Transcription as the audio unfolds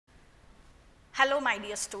Hello my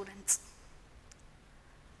dear students.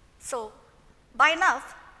 So by now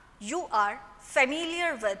you are familiar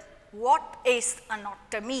with what is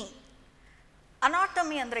anatomy.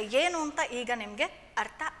 Anatomy andre ಏನು ಅಂತ ಈಗ ನಿಮಗೆ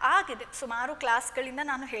ಅರ್ಥ ಆಗಿದೆ. ಸುಮಾರು ಕ್ಲಾಸ್ಗಳಿಂದ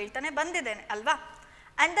ನಾನು ಹೇಳ್ತಾನೆ ಬಂದಿದ್ದೇನೆ ಅಲ್ವಾ?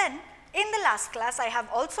 And then in the last class I have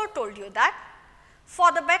also told you that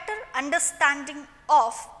for the better understanding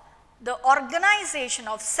of the organization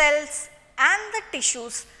of cells and the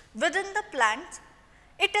tissues within the plant,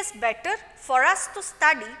 it is better for us to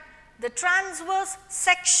study the transverse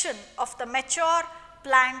section of the mature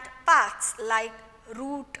plant parts like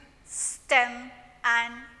root, stem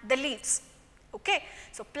and the leaves. Okay,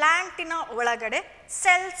 so plant ina olagade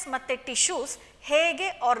cells matte tissues hege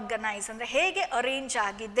organize andre hege arrange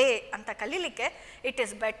agide anta kalilike it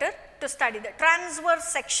is better to study the transverse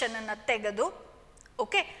section anna tegadu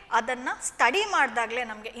okay adanna study maddagle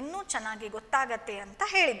namge innu chanagi gottagate anta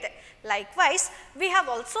helidde. Likewise we have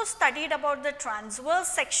also studied about the transverse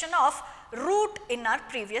section of root in our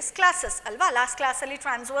previous classes alva. Last class alli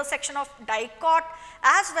transverse section of dicot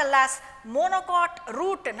as well as monocot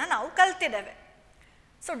root anna ನಾವು ಕಲ್ತಿದ್ದೇವೆ.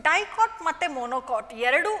 So dicot ಮತ್ತೆ monocot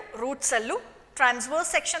ಎರಡು roots ಅಲ್ಲೂ transverse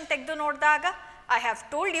section ತೆಗೆದು ನೋಡಿದಾಗ I have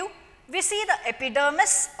told you we see the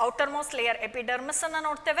epidermis, outermost layer epidermis ಅನ್ನು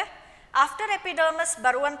ನೋಡ್ತೇವೆ. After epidermis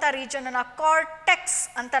ಬರುವಂತ region ಅನ್ನು cortex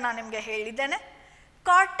ಅಂತ ನಾನು ನಿಮಗೆ ಹೇಳಿದ್ದೇನೆ.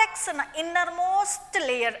 Cortex ನ innermost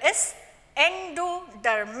layer is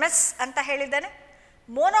endodermis ಅಂತ ಹೇಳಿದ್ದೇನೆ.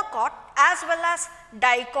 Monocot as well as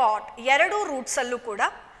dicot ಎರಡು roots ಅಲ್ಲೂ ಕೂಡ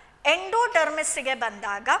endodermis ಗೆ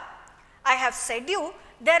ಬಂದಾಗ I have said you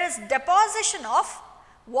there is deposition of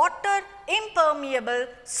water impermeable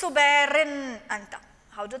suberin anta.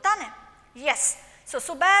 Haudu tane? Yes. So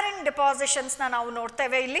suberin depositions na ನಾವು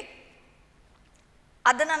ನೋಡ್ತೇವೆ ಇಲ್ಲಿ.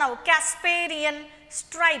 ಅದನ್ನ ನಾವು Casparian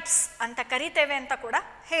stripes ಅಂತ ಕರೀತೇವೆ ಅಂತ ಕೂಡ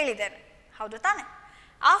ಹೇಳಿದ್ದೇನೆ. ಹೌದು ತಾನೆ?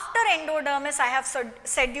 After endodermis I have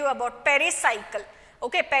said you about pericycle.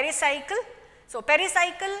 Okay, pericycle. So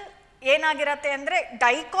pericycle ಏನಾಗಿರುತ್ತೆ ಅಂದ್ರೆ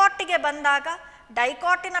ಡೈಕಾಟ್ ಗೆ ಬಂದಾಗ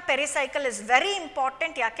ಡೈಕಾಟಿನ ಪೆರಿಸೈಕಲ್ ಇಸ್ ವೆರಿ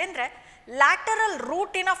ಇಂಪಾರ್ಟೆಂಟ್. ಯಾಕೆಂದರೆ ಲ್ಯಾಟರಲ್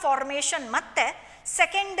ರೂಟಿನ ಫಾರ್ಮೇಷನ್ ಮತ್ತು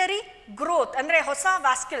ಸೆಕೆಂಡರಿ ಗ್ರೋತ್ ಅಂದರೆ ಹೊಸ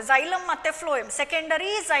ವ್ಯಾಸ್ಕ್ಯುಲರ್ ಝೈಲಮ್ ಮತ್ತು ಫ್ಲೋಯಮ್,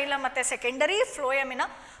 ಸೆಕೆಂಡರಿ ಝೈಲಮ್ ಮತ್ತು ಸೆಕೆಂಡರಿ ಫ್ಲೋಯಮಿನ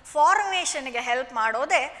ಫಾರ್ಮೇಷನ್ಗೆ ಹೆಲ್ಪ್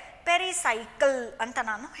ಮಾಡೋದೇ ಪೆರಿಸೈಕಲ್ ಅಂತ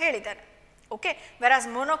ನಾನು ಹೇಳಿದ್ದೇನೆ. Okay, ವೆರಾಸ್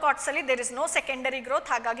ಮೊನೊಕಾಟ್ಸಲ್ಲಿ there is no secondary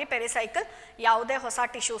growth, ಹಾಗಾಗಿ ಪೆರಿಸೈಕಲ್ ಯಾವುದೇ ಹೊಸ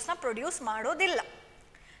ಟಿಶ್ಯೂಸ್ನ ಪ್ರೊಡ್ಯೂಸ್ ಮಾಡೋದಿಲ್ಲ.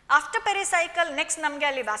 ಆಫ್ಟರ್ ಪೆರಿಸೈಕಲ್ ನೆಕ್ಸ್ಟ್ ನಮಗೆ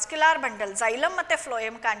ಅಲ್ಲಿ ವ್ಯಾಸ್ಕ್ಯುಲಾರ್ ಬಂಡಲ್ ಝೈಲಮ್ ಮತ್ತು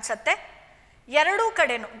ಫ್ಲೋಯಮ್ ಕಾಣಿಸುತ್ತೆ. ಎರಡೂ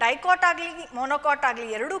ಕಡೆನೂ ಡೈಕಾಟ್ ಆಗಲಿ ಮೊನೊಕಾಟ್ ಆಗಲಿ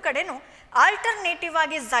ಎರಡೂ ಕಡೆನೂ ಆಲ್ಟರ್ನೇಟಿವ್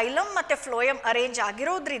ಆಗಿ ಝೈಲಮ್ ಮತ್ತು ಫ್ಲೋಯಮ್ ಅರೇಂಜ್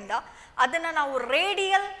ಆಗಿರೋದ್ರಿಂದ ಅದನ್ನು ನಾವು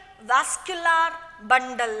ರೇಡಿಯಲ್ ವ್ಯಾಸ್ಕ್ಯುಲಾರ್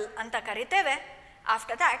ಬಂಡಲ್ ಅಂತ ಕರಿತೇವೆ.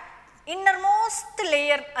 ಆಫ್ಟರ್ ದ್ಯಾಟ್ ಇನ್ನರ್ಮೋಸ್ಟ್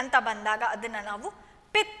ಲೇಯರ್ ಅಂತ ಬಂದಾಗ ಅದನ್ನು ನಾವು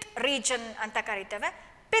ಪಿತ್ ರೀಜನ್ ಅಂತ ಕರಿತೇವೆ.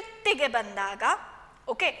 ಪಿತ್ತಿಗೆ ಬಂದಾಗ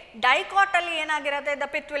ಓಕೆ ಡೈಕಾಟಲ್ಲಿ ಏನಾಗಿರುತ್ತೆ the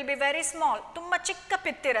pith will be very small, ತುಂಬ ಚಿಕ್ಕ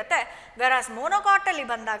ಪಿತ್ತಿರುತ್ತೆ. ವೆರಾಸ್ ಮೊನೊಕಾಟಲ್ಲಿ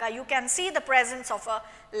ಬಂದಾಗ you can see the presence of a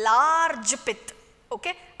large pith.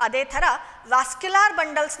 Okay, ಅದೇ ಥರ ವ್ಯಾಸ್ಕ್ಯುಲಾರ್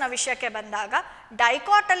ಬಂಡಲ್ಸ್ನ ವಿಷಯಕ್ಕೆ ಬಂದಾಗ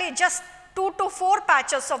ಡೈಕಾಟಲ್ಲಿ just 2 to 4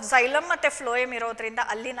 patches of xylem ಮತ್ತು ಫ್ಲೋಯಮ್ ಇರೋದ್ರಿಂದ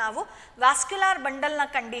ಅಲ್ಲಿ ನಾವು ವ್ಯಾಸ್ಕ್ಯುಲಾರ್ ಬಂಡಲ್ನ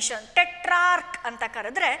ಕಂಡೀಷನ್ ಟೆಟ್ರಾರ್ಕ್ ಅಂತ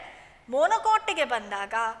ಕರೆದ್ರೆ, ಮೊನೊಕಾಟಿಗೆ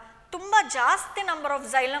ಬಂದಾಗ ತುಂಬ ಜಾಸ್ತಿ ನಂಬರ್ ಆಫ್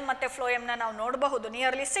ಝೈಲಮ್ ಮತ್ತು ಫ್ಲೋಯಮ್ನ ನಾವು ನೋಡಬಹುದು,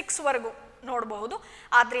 ನಿಯರ್ಲಿ 6ವರೆಗೂ ನೋಡಬಹುದು.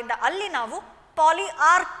 ಆದ್ದರಿಂದ ಅಲ್ಲಿ ನಾವು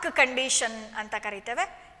ಪಾಲಿಆರ್ಕ್ ಕಂಡೀಷನ್ ಅಂತ ಕರಿತೇವೆ.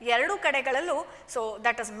 ಎರಡು ಕಡೆಗಳಲ್ಲೂ ಸೊ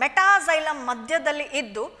ದಟ್ ಇಸ್ ಮೆಟಾಝೈಲಮ್ ಮಧ್ಯದಲ್ಲಿ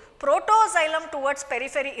ಇದ್ದು ಪ್ರೋಟೋಝೈಲಮ್ ಟುವರ್ಡ್ಸ್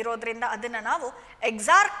ಪೆರಿಫೆರಿ ಇರೋದ್ರಿಂದ ಅದನ್ನು ನಾವು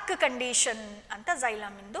ಎಕ್ಸಾರ್ಕ್ ಕಂಡೀಷನ್ ಅಂತ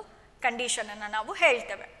ಝೈಲಮ್ ಇಂದು ಕಂಡೀಷನ್ ಅನ್ನು ನಾವು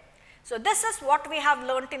ಹೇಳ್ತೇವೆ. So this is what we have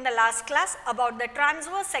learned in the last class about the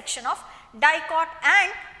transverse section of dicot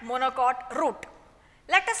and monocot root.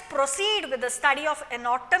 Let us proceed with the study of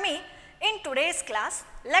anatomy. In today's class,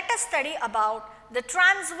 let us study about the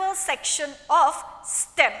transverse section of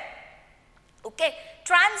stem. Okay,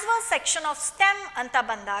 transverse section of stem anta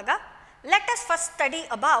bandaga, let us first study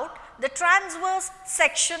about the transverse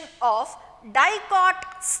section of dicot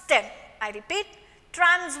stem. I repeat,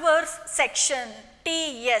 transverse section,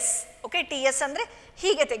 TS. Okay, TS andre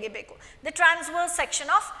hige tegibeku. The transverse section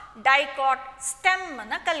of dicot stem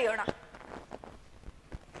anna kaliyona.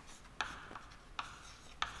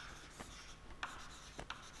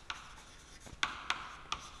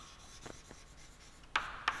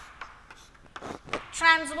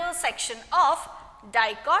 Transverse section of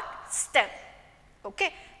dicot stem. Okay,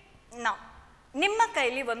 now ನಿಮ್ಮ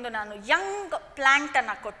ಕೈಲಿ ಒಂದು ನಾನು Young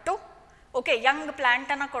ಪ್ಲಾಂಟನ್ನು ಕೊಟ್ಟು Young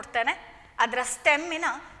ಪ್ಲಾಂಟನ್ನು ಕೊಡ್ತೇನೆ, ಅದರ ಸ್ಟೆಮ್ಮಿನ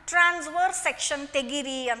transverse section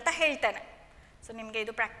ತೆಗೀರಿ ಅಂತ ಹೇಳ್ತೇನೆ. ಸೊ ನಿಮಗೆ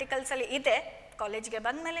ಇದು ಪ್ರಾಕ್ಟಿಕಲ್ಸಲ್ಲಿ ಇದೆ, ಕಾಲೇಜ್ಗೆ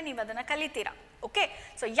ಬಂದ ಮೇಲೆ ನೀವು ಅದನ್ನು ಕಲಿತೀರಾ. ಓಕೆ,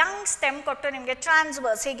 ಸೊ ಯಂಗ್ ಸ್ಟೆಮ್ ಕೊಟ್ಟು ನಿಮಗೆ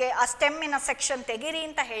ಟ್ರಾನ್ಸ್ವರ್ಸ್ ಹೀಗೆ ಆ ಸ್ಟೆಮ್ಮಿನ ಸೆಕ್ಷನ್ ತೆಗೀರಿ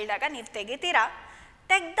ಅಂತ ಹೇಳಿದಾಗ ನೀವು ತೆಗಿತೀರಾ.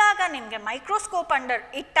 ತೆಗೆದಾಗ ನಿಮಗೆ ಮೈಕ್ರೋಸ್ಕೋಪ್ ಅಂಡರ್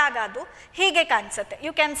ಇಟ್ಟಾಗ ಅದು ಹೀಗೆ ಕಾಣಿಸುತ್ತೆ.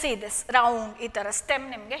 You can see this round ಈ ಥರ ಸ್ಟೆಮ್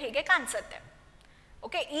ನಿಮಗೆ ಹೀಗೆ ಕಾಣಿಸುತ್ತೆ.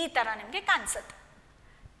 ಓಕೆ, ಈ ಥರ ನಿಮಗೆ ಕಾಣಿಸುತ್ತೆ.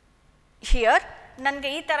 ಹಿಯರ್ ನನಗೆ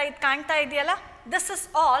ಈ ಥರ ಇದು ಕಾಣ್ತಾ ಇದೆಯಲ್ಲ, this is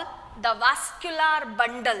all the vascular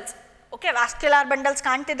bundles. Okay, vascular bundles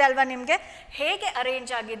ಕಾಣ್ತಿದೆ ಅಲ್ವಾ ನಿಮಗೆ, ಹೇಗೆ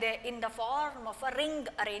ಅರೇಂಜ್ ಆಗಿದೆ, in the form of a ring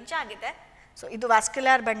arrange ಆಗಿದೆ. ಸೊ ಇದು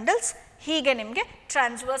ವ್ಯಾಸ್ಕ್ಯುಲಾರ್ ಬಂಡಲ್ಸ್. ಹೀಗೆ ನಿಮಗೆ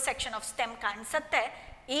ಟ್ರಾನ್ಸ್ವರ್ಸ್ ಸೆಕ್ಷನ್ ಆಫ್ ಸ್ಟೆಮ್ ಕಾಣಿಸುತ್ತೆ.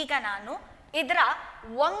 ಈಗ ನಾನು ಇದರ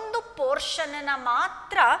ಒಂದು ಪೋರ್ಷನ್ನ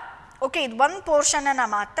ಮಾತ್ರ, ಓಕೆ, ಇದು ಒಂದು ಪೋರ್ಷನ್ನ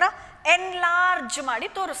ಮಾತ್ರ ಎನ್ಲಾರ್ಜ್ ಮಾಡಿ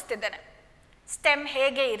ತೋರಿಸ್ತಿದ್ದೇನೆ, ಸ್ಟೆಮ್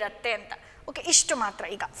ಹೇಗೆ ಇರುತ್ತೆ ಅಂತ. ಓಕೆ, ಇಷ್ಟು ಮಾತ್ರ.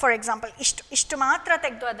 ಈಗ ಫಾರ್ ಎಕ್ಸಾಂಪಲ್ ಇಷ್ಟು ಮಾತ್ರ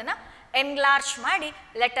ತೆಗೆದು ಅದನ್ನು ಎನ್ಲಾರ್ಜ್ ಮಾಡಿ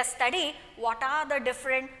let us study what are the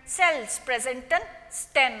different cells present in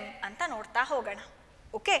stem ಅಂತ ನೋಡ್ತಾ ಹೋಗೋಣ.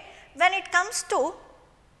 Okay, when it comes to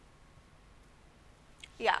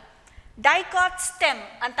dicot stem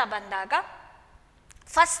ಅಂತ ಬಂದಾಗ,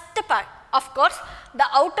 first part of course the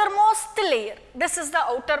outermost layer. This is the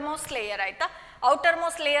outermost layer. ಆಯ್ತಾ,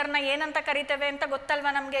 outermost ಲೇಯರ್ನ ಏನಂತ ಕರಿತೇವೆ ಅಂತ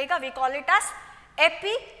ಗೊತ್ತಲ್ವಾ ನಮಗೆ ಈಗ? We call it as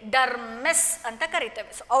epidermis ಅಂತ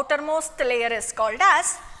ಕರಿತೇವೆ. So outermost layer is called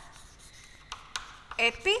as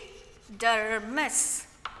epidermis.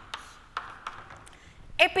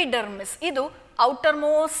 Epidermis ಇದು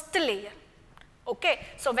outermost layer. Okay,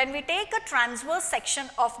 so when we take a transverse section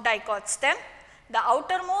of dicot stem, the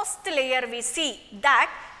outermost layer we see that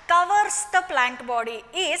covers the plant body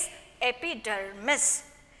is epidermis.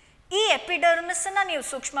 ಈ epidermis ನ ನೀವು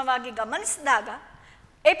ಸೂಕ್ಷ್ಮವಾಗಿ ಗಮನಿಸಿದಾಗ,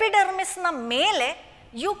 epidermis ನ ಮೇಲೆ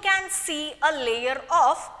you can see a layer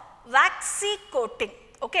of waxy coating.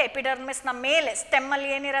 Okay, epidermis ನ ಮೇಲೆ stem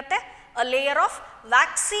ಅಲ್ಲಿ ಏನಿರುತ್ತೆ? a layer of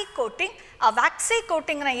waxy coating. ಆ waxy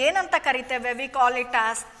coating ನ ಏನಂತ ಕರಿತೇವೆ? we call it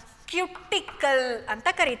as cuticle ಅಂತ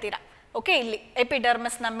ಕರಿತೀರಾ. ಓಕೆ, ಇಲ್ಲಿ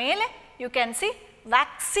ಎಪಿಡರ್ಮಿಸ್ ನ ಮೇಲೆ you can see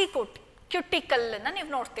ವ್ಯಾಕ್ಸಿ coating, cuticle ಅನ್ನ ನೀವು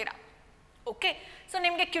ನೋಡ್ತೀರಾ. ಓಕೆ, ಸೊ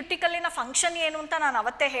ನಿಮಗೆ ಕ್ಯುಟಿಕಲ್ಲಿನ ಫಂಕ್ಷನ್ ಏನು ಅಂತ ನಾನು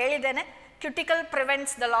ಅವತ್ತೇ ಹೇಳಿದ್ದೇನೆ. Cuticle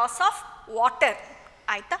prevents the loss of water.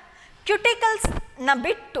 ಆಯ್ತಾ, ಕ್ಯುಟಿಕಲ್ಸ್ ನ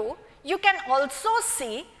ಬಿಟ್ಟು you can also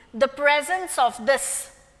C the presence of this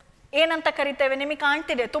ಏನಂತ ಕರಿತೇವೆ? ನಿಮಗೆ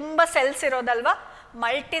ಕಾಣ್ತಿದೆ ತುಂಬ ಸೆಲ್ಸ್ ಇರೋದಲ್ವಾ?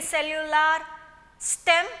 ಮಲ್ಟಿಸೆಲ್ಯುಲಾರ್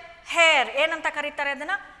ಸ್ಟೆಮ್ ಹೇರ್ ಏನಂತ ಕರೀತಾರೆ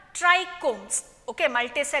ಅದನ್ನ? Trichomes. Okay,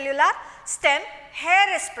 multicellular stem hair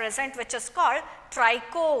is present which is called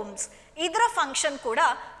trichomes. ಇದರ ಫಂಕ್ಷನ್ ಕೂಡ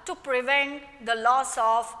to prevent the loss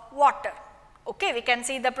of water. Okay, we can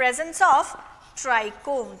see the presence of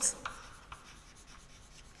trichomes.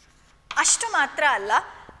 ಅಷ್ಟು ಮಾತ್ರ ಅಲ್ಲ,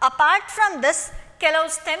 ಅಪಾರ್ಟ್ ಫ್ರಮ್ ದಿಸ್ ಕೆಲವು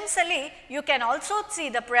stems ಅಲ್ಲಿ you can also C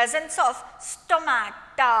the presence of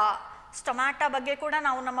stomata. Stomata ಬಗ್ಗೆ ಕೂಡ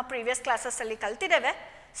ನಾವು ನಮ್ಮ ಪ್ರೀವಿಯಸ್ ಕ್ಲಾಸಸ್ ಅಲ್ಲಿ ಕಲ್ತಿದ್ದೇವೆ.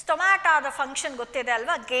 ಸ್ಟೊಮ್ಯಾಟಾದ ಫಂಕ್ಷನ್ ಗೊತ್ತಿದೆ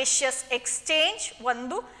ಅಲ್ವಾ? ಗೇಷಿಯಸ್ ಎಕ್ಸ್ಚೇಂಜ್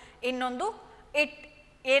ಒಂದು, ಇನ್ನೊಂದು ಇಟ್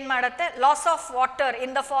ಏನು ಮಾಡುತ್ತೆ? Loss of water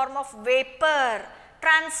in the form of vapour,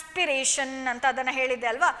 transpiration ಅಂತ ಅದನ್ನು ಹೇಳಿದೆ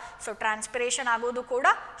ಅಲ್ವಾ? ಸೊ ಟ್ರಾನ್ಸ್ಪಿರೇಷನ್ ಆಗೋದು ಕೂಡ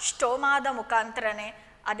ಸ್ಟೋಮಾದ ಮುಖಾಂತರನೇ.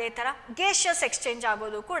 ಅದೇ ಥರ ಗೇಷಿಯಸ್ ಎಕ್ಸ್ಚೇಂಜ್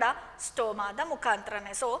ಆಗೋದು ಕೂಡ ಸ್ಟೋಮಾದ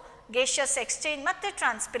ಮುಖಾಂತರನೇ. ಸೊ ಗೇಷಿಯಸ್ ಎಕ್ಸ್ಚೇಂಜ್ ಮತ್ತು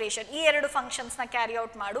ಟ್ರಾನ್ಸ್ಪಿರೇಷನ್ ಈ ಎರಡು ಫಂಕ್ಷನ್ಸ್ನ ಕ್ಯಾರಿ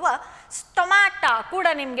ಔಟ್ ಮಾಡುವ ಸ್ಟೊಮ್ಯಾಟಾ ಕೂಡ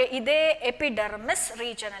ನಿಮಗೆ ಇದೇ ಎಪಿಡರ್ಮಿಸ್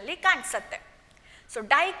ರೀಜನಲ್ಲಿ ಕಾಣಿಸುತ್ತೆ. So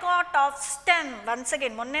dicot of stem, once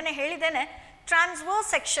again ಮೊನ್ನೆನೇ ಹೇಳಿದ್ದೇನೆ,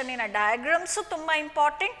 ಟ್ರಾನ್ಸ್ವರ್ಸ್ ಸೆಕ್ಷನ್ನಿನ ಡಯಾಗ್ರಾಮ್ಸು ತುಂಬ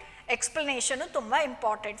ಇಂಪಾರ್ಟೆಂಟ್, ಎಕ್ಸ್ಪ್ಲನೇಷನು ತುಂಬ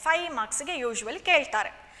ಇಂಪಾರ್ಟೆಂಟ್. 5 ಮಾರ್ಕ್ಸ್ಗೆ ಯೂಶ್ವಲಿ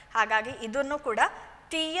ಕೇಳ್ತಾರೆ. ಹಾಗಾಗಿ ಇದನ್ನು ಕೂಡ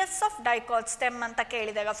TS ಆಫ್ ಡೈಕಾಟ್ ಸ್ಟೆಮ್ ಅಂತ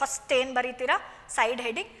ಕೇಳಿದಾಗ ಫಸ್ಟ್ ಏನು ಬರೀತೀರಾ? Side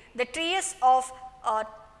heading the TS of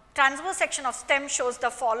transverse section of stem shows the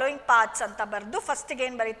following parts ಅಂತ ಬರೆದು ಫಸ್ಟಿಗೆ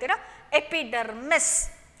ಏನು ಬರೀತೀರಾ? ಎಪಿಡರ್ಮಿಸ್.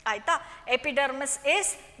 ಆಯ್ತಾ, epidermis is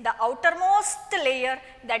the outermost layer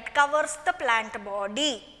that covers the plant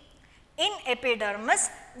body. In epidermis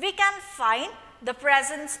we can find the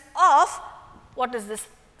presence of what is this?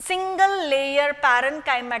 single layer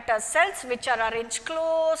parenchymatous cells which are arranged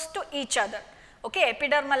close to each other. Okay,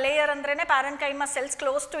 epidermal layer ಅಂದ್ರೇನೆ parenchyma cells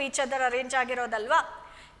close to each other arrange ಆಗಿರೋದಲ್ವಾ?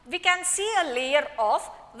 We can see a layer of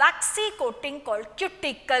waxy coating called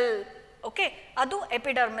cuticle. Okay, ಅದು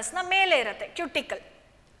epidermis ನ ಮೇಲೆ ಇರುತ್ತೆ, cuticle.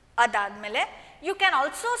 ಅದಾದ್ಮೇಲೆ you can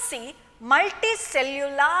also see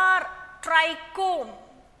multicellular trichome.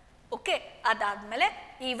 Okay, ಅದಾದ್ಮೇಲೆ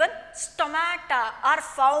even stomata are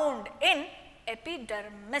found in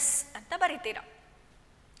epidermis ಅಂತ ಬರೀತೀರಾ.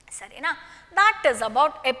 ಸರಿನಾ? That is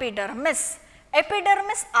about epidermis.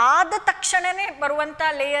 Epidermis ಆದ ತಕ್ಷಣನೇ ಬರುವಂಥ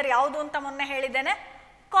ಲೇಯರ್ ಯಾವುದು ಅಂತ ಮೊನ್ನೆ ಹೇಳಿದ್ದೇನೆ?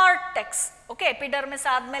 ಕಾರ್ಟೆಕ್ಸ್. ಓಕೆ, ಎಪಿಡರ್ಮಿಸ್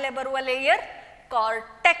ಆದಮೇಲೆ ಬರುವ ಲೇಯರ್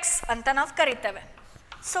ಕಾರ್ಟೆಕ್ಸ್ ಅಂತ ನಾವು ಕರಿತೇವೆ.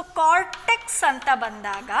 ಸೊ ಕಾರ್ಟೆಕ್ಸ್ ಅಂತ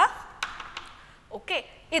ಬಂದಾಗ, ಓಕೆ,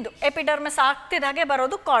 ಇದು ಎಪಿಡರ್ಮಿಸ್ ಆಗ್ತಿದ್ದಾಗೆ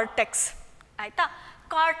ಬರೋದು ಕಾರ್ಟೆಕ್ಸ್. ಆಯ್ತಾ?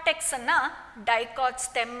 ಕಾರ್ಟೆಕ್ಸ್ ಅನ್ನ ಡೈಕಾಟ್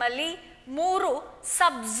ಸ್ಟೆಮ್ ಅಲ್ಲಿ 3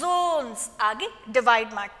 ಸಬ್ ಝೋನ್ಸ್ ಆಗಿ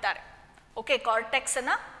ಡಿವೈಡ್ ಮಾಡ್ತಾರೆ. ಓಕೆ, ಕಾರ್ಟೆಕ್ಸ್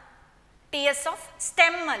ಅನ್ನ TS ಆಫ್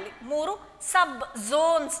ಸ್ಟೆಮ್ ಅಲ್ಲಿ 3 ಸಬ್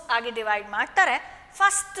ಝೋನ್ಸ್ ಆಗಿ ಡಿವೈಡ್ ಮಾಡ್ತಾರೆ.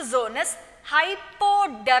 ಫಸ್ಟ್ ಝೋನ್ ಇಸ್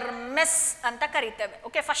ಹೈಪೋಡರ್ಮಿಸ್ ಅಂತ ಕರಿತೇವೆ.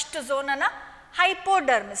 ಓಕೆ, ಫಸ್ಟ್ ಝೋನ್ ಅನ್ನ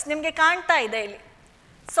ಹೈಪೋಡರ್ಮಿಸ್ ನಿಮಗೆ ಕಾಣ್ತಾ ಇದೆ ಇಲ್ಲಿ.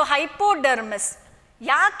 ಸೊ ಹೈಪೋಡರ್ಮಿಸ್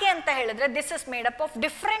ಯಾಕೆ ಅಂತ ಹೇಳಿದ್ರೆ this is made up of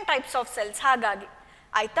different types of cells. ಹಾಗಾಗಿ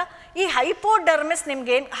ಆಯ್ತಾ, ಈ ಹೈಪೋಡರ್ಮಿಸ್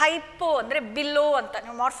ನಿಮ್ಗೆ ಹೈಪೋ ಅಂದ್ರೆ ಬಿಲೋ ಅಂತ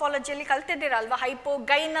ನೀವು ಮಾರ್ಫಾಲಜಿಯಲ್ಲಿ ಕಲ್ತಿದ್ದೀರಲ್ವಾ,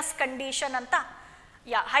 ಹೈಪೋಗೈನಸ್ ಕಂಡೀಷನ್ ಅಂತ.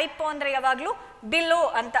 ಹೈಪೋ ಅಂದ್ರೆ ಯಾವಾಗ್ಲೂ ಬಿಲೋ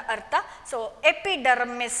ಅಂತ ಅರ್ಥ. ಸೊ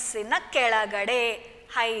ಎಪಿಡರ್ಮಿಸ್ಸಿನ ಕೆಳಗಡೆ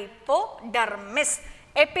ಹೈಪೋಡರ್ಮಿಸ್,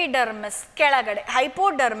 ಎಪಿಡರ್ಮಿಸ್ ಕೆಳಗಡೆ,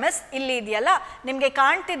 ಹೈಪೋಡರ್ಮಿಸ್ ಇಲ್ಲಿ ಇದೆಯಲ್ಲ ನಿಮಗೆ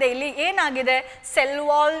ಕಾಣ್ತಿದೆ. ಇಲ್ಲಿ ಏನಾಗಿದೆ, ಸೆಲ್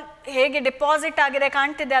ವಾಲ್ ಹೇಗೆ ಡಿಪಾಸಿಟ್ ಆಗಿದೆ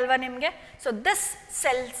ಕಾಣ್ತಿದೆ ಅಲ್ವಾ ನಿಮಗೆ. So this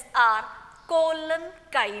cells R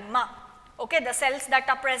collenchyma. Okay, the cells that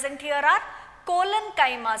are present here are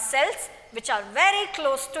collenchyma cells which are very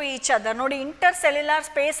close to each other. ನೋಡಿ, ಇಂಟರ್ಸೆಲ್ಯುಲರ್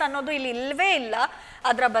ಸ್ಪೇಸ್ ಅನ್ನೋದು ಇಲ್ಲಿ ಇಲ್ವೇ ಇಲ್ಲ.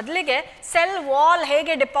 ಅದರ ಬದಲಿಗೆ ಸೆಲ್ ವಾಲ್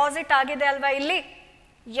ಹೇಗೆ ಡಿಪಾಸಿಟ್ ಆಗಿದೆ ಅಲ್ವಾ ಇಲ್ಲಿ.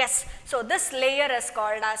 S, so this layer is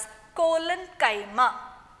called as collenchyma.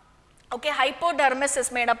 Okay, hypodermis is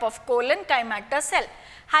made up of collenchymatous cell.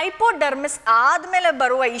 Hypodermis ಆದ್ಮೇಲೆ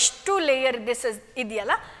ಬರುವ ಇಷ್ಟು ಲೇಯರ್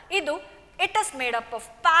ಇದೆಯಲ್ಲ ಇದು it is made up of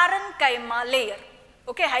parenchyma layer.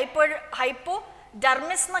 Okay,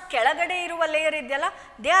 hypodermis ನ ಕೆಳಗಡೆ ಇರುವ ಲೇಯರ್ ಇದೆಯಲ್ಲ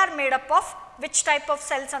they are made up of which type of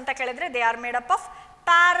cells ಅಂತ ಕೇಳಿದ್ರೆ they are made up of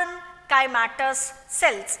parenchymatous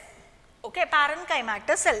cells. Okay,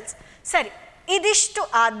 parenchymatous cells. ಸರಿ, ಇದಿಷ್ಟು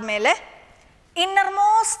ಆದ್ಮೇಲೆ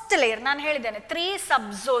ಇನ್ನರ್ಮೋಸ್ಟ್ ಲೇಯರ್ ನಾನು ಹೇಳಿದ್ದೇನೆ 3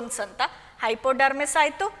 ಸಬ್ ಝೋನ್ಸ್ ಅಂತ. ಹೈಪೋಡರ್ಮಿಸ್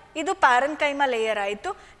ಆಯಿತು, ಇದು ಪ್ಯಾರೆನ್ಕೈಮಾ ಲೇಯರ್ ಆಯಿತು.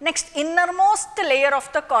 Next ಇನ್ನರ್ಮೋಸ್ಟ್ layer of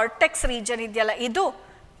the cortex region ಇದೆಯಲ್ಲ ಇದು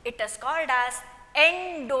it is called as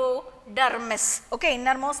endodermis. Okay,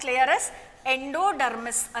 ಇನ್ನರ್ಮೋಸ್ಟ್ layer is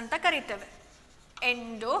endodermis ಅಂತ ಕರಿತೇವೆ,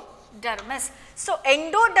 ಎಂಡೋಡರ್ಮಿಸ್. ಸೊ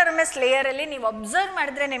ಎಂಡೋಡರ್ಮಿಸ್ ಲೇಯರ್ ಅಲ್ಲಿ ನೀವು ಅಬ್ಸರ್ವ್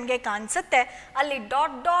ಮಾಡಿದ್ರೆ ನಿಮಗೆ ಕಾಣಿಸುತ್ತೆ ಅಲ್ಲಿ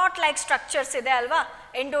ಡಾಟ್ ಡಾಟ್ ಲೈಕ್ ಸ್ಟ್ರಕ್ಚರ್ಸ್ ಇದೆ ಅಲ್ವಾ.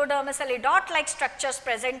 ಎಂಡೋಡರ್ಮಿಸ್ ಅಲ್ಲಿ ಡಾಟ್ ಲೈಕ್ ಸ್ಟ್ರಕ್ಚರ್ಸ್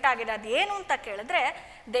ಪ್ರೆಸೆಂಟ್ ಆಗಿದೆ. ಅದು ಏನು ಅಂತ ಕೇಳಿದ್ರೆ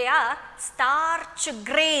they are starch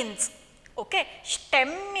grains. Okay,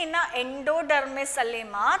 ಸ್ಟೆಮ್ಮಿನ endodermis ಅಲ್ಲಿ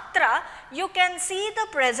ಮಾತ್ರ you can see the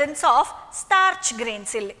presence of starch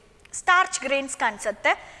grains. ಇಲ್ಲಿ ಸ್ಟಾರ್ಚ್ ಗ್ರೇನ್ಸ್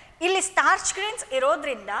ಕಾಣಿಸುತ್ತೆ. ಇಲ್ಲಿ ಸ್ಟಾರ್ಚ್ ಗ್ರೇನ್ಸ್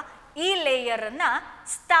ಇರೋದ್ರಿಂದ ಈ ಲೇಯರ್ ಅನ್ನ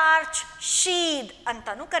ಸ್ಟಾರ್ಚ್ ಶೀಟ್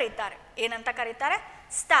ಅಂತಾನು ಕರೀತಾರೆ. ಏನಂತ ಕರೀತಾರೆ?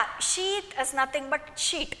 Sheet is nothing but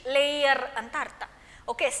sheet, layer ಅಂತ ಅರ್ಥ.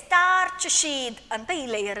 ಓಕೆ, ಸ್ಟಾರ್ಚ್ ಶೀಟ್ ಅಂತ ಈ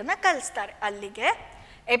ಲೇಯರ್ ಅನ್ನ ಕಲಿಸ್ತಾರೆ. ಅಲ್ಲಿಗೆ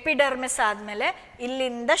ಎಪಿಡರ್ಮಿಸ್ ಆದ್ಮೇಲೆ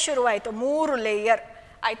ಇಲ್ಲಿಂದ ಶುರುವಾಯಿತು 3 ಲೇಯರ್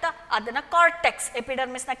ಆಯ್ತಾ. ಅದನ್ನ ಕಾರ್ಟೆಕ್ಸ್,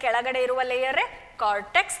 ಎಪಿಡರ್ಮಿಸ್ ನ ಕೆಳಗಡೆ ಇರುವ ಲೇಯರೇ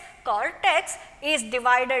cortex. Cortex is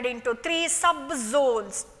divided into 3 sub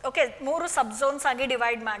zones. Okay, 3 sub zones ಆಗಿ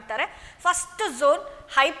ಡಿವೈಡ್ ಮಾಡ್ತಾರೆ. ಫಸ್ಟ್ ಝೋನ್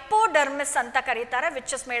ಹೈಪೋಡರ್ಮಿಸ್ ಅಂತ ಕರೀತಾರೆ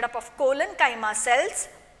which is made up of collenchyma cells.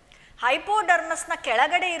 ಹೈಪೋಡರ್ಮಸ್ ನ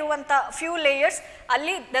ಕೆಳಗಡೆ ಇರುವಂತ ಫ್ಯೂ ಲೇಯರ್ಸ್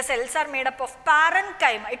ಅಲ್ಲಿ the cells are made up of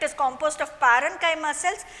parenchyma. It is composed of parenchyma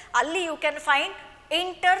cells. ಅಲ್ಲಿ you can find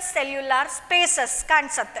intercellular spaces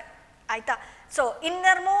ಕಾಣಿಸುತ್ತೆ ಆಯ್ತಾ. So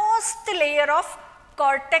ಇನ್ನರ್ಮೋಸ್ಟ್ layer of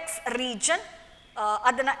cortex region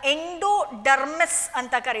ಅದನ್ನ endodermis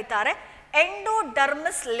ಅಂತ ಕರೀತಾರೆ.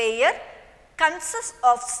 Endodermis layer consists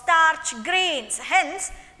of starch grains, hence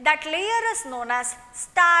that layer is known as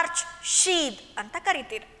starch sheath ಅಂತ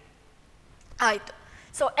ಕರೀತೀರಿ ಆಯಿತು.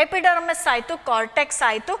 So epidermis ಆಯಿತು, cortex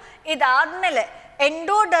ಆಯಿತು. ಇದಾದಮೇಲೆ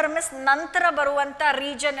ಎಂಡೋಡರ್ಮಿಸ್ ನಂತರ ಬರುವಂಥ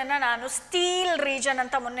ರೀಜನನ್ನು ನಾನು ಸ್ಟೀಲ್ ರೀಜನ್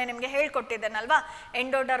ಅಂತ ಮೊನ್ನೆ ನಿಮಗೆ ಹೇಳ್ಕೊಟ್ಟಿದ್ದೇನಲ್ವಾ.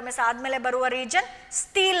 ಎಂಡೋಡರ್ಮಿಸ್ ಆದಮೇಲೆ ಬರುವ region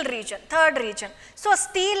steel region, third region. So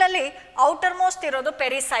ಸ್ಟೀಲಲ್ಲಿ outer most ಇರೋದು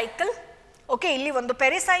ಪೆರಿಸೈಕಲ್. ಓಕೆ, ಇಲ್ಲಿ ಒಂದು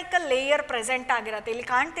ಪೆರಿಸೈಕಲ್ ಲೇಯರ್ ಪ್ರೆಸೆಂಟ್ ಆಗಿರುತ್ತೆ. ಇಲ್ಲಿ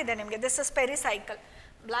ಕಾಣ್ತಿದೆ ನಿಮಗೆ, ದಿಸ್ ಇಸ್ ಪೆರಿಸೈಕಲ್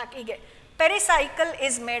ಬ್ಲಾಕ್. ಹೀಗೆ pericycle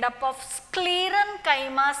is made up of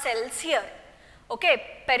ಸ್ಕ್ಲೀರೆನ್ಕೈಮಾ cells here. Okay,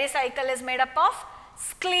 pericycle is made up of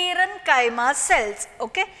ಸ್ಕ್ಲೀರೆನ್ಕೈಮಾ cells.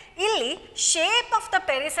 Okay, ಇಲ್ಲಿ shape of the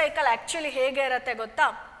pericycle actually ಹೇಗೆ ಇರುತ್ತೆ ಗೊತ್ತಾ?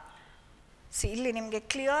 ಇಲ್ಲಿ ನಿಮಗೆ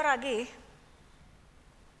ಕ್ಲಿಯರ್ ಆಗಿ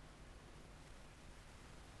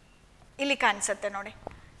ಇಲ್ಲಿ ಕಾಣಿಸುತ್ತೆ ನೋಡಿ,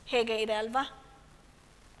 ಹೇಗೆ ಇದೆ ಅಲ್ವಾ,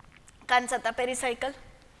 ಕಾಣಿಸುತ್ತಾ ಪೆರಿಸೈಕಲ್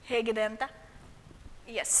ಹೇಗಿದೆ ಅಂತ?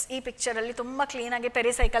 ಎಸ್, ಈ ಪಿಕ್ಚರಲ್ಲಿ ತುಂಬ ಕ್ಲೀನಾಗಿ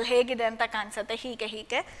ಪೆರಿಸೈಕಲ್ ಹೇಗಿದೆ ಅಂತ ಕಾಣಿಸುತ್ತೆ, ಹೀಗೆ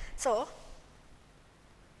ಹೀಗೆ. ಸೊ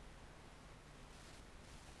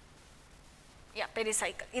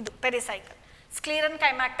ಪೆರಿಸೈಕಲ್, ಇದು ಪೆರಿಸೈಕಲ್,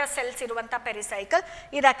 ಸ್ಕ್ಲೀರೆನ್ಕೈಮಾಟಸ್ ಸೆಲ್ಸ್ ಇರುವಂಥ ಪೆರಿಸೈಕಲ್.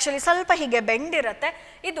 ಇದು ಆ್ಯಕ್ಚುಲಿ ಸ್ವಲ್ಪ ಹೀಗೆ ಬೆಂಡ್ ಇರುತ್ತೆ.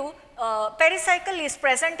 ಇದು pericycle is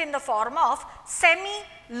present in the form of semi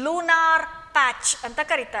lunar patch ಅಂತ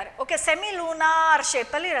ಕರೀತಾರೆ. ಓಕೆ, ಸೆಮಿ ಲೂನಾರ್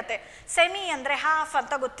ಶೇಪಲ್ಲಿ ಇರುತ್ತೆ. ಸೆಮಿ ಅಂದರೆ ಹಾಫ್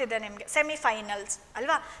ಅಂತ ಗೊತ್ತಿದೆ ನಿಮಗೆ, ಸೆಮಿ ಫೈನಲ್ಸ್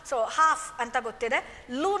ಅಲ್ವಾ. ಸೊ ಹಾಫ್ ಅಂತ ಗೊತ್ತಿದೆ,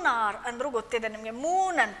 ಲೂನಾರ್ ಅಂದ್ರೂ ಗೊತ್ತಿದೆ ನಿಮಗೆ,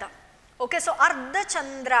 ಮೂನ್ ಅಂತ. ಓಕೆ, ಸೊ ಅರ್ಧ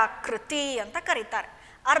ಚಂದ್ರಾಕೃತಿ ಅಂತ ಕರೀತಾರೆ.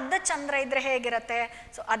 ಅರ್ಧ ಚಂದ್ರ ಇದ್ರೆ ಹೇಗಿರುತ್ತೆ?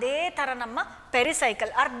 ಸೊ ಅದೇ ಥರ ನಮ್ಮ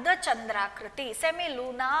ಪೆರಿಸೈಕಲ್ ಅರ್ಧ ಚಂದ್ರಾಕೃತಿ, ಸೆಮಿ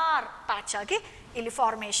ಲೂನಾರ್ ಪ್ಯಾಚ್ ಆಗಿ ಇಲ್ಲಿ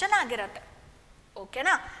ಫಾರ್ಮೇಷನ್ ಆಗಿರುತ್ತೆ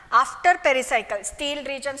ಓಕೆನಾ. After pericycle steel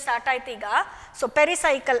region start ಆಯ್ತು ಈಗ. ಸೊ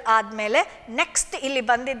ಪೆರಿಸೈಕಲ್ ಆದಮೇಲೆ ನೆಕ್ಸ್ಟ್ ಇಲ್ಲಿ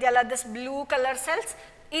ಬಂದಿದೆಯಲ್ಲ ದಿಸ್ ಬ್ಲೂ ಕಲರ್ ಸೆಲ್ಸ್,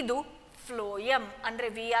 ಇದು ಫ್ಲೋಯಮ್. ಅಂದರೆ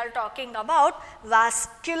we are talking about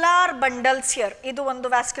vascular bundles here. ಇದು ಒಂದು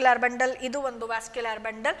ವ್ಯಾಸ್ಕ್ಯುಲಾರ್ ಬಂಡಲ್, ಇದು ಒಂದು ವ್ಯಾಸ್ಕ್ಯುಲಾರ್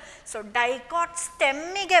ಬಂಡಲ್. ಸೊ ಡೈಕಾಟ್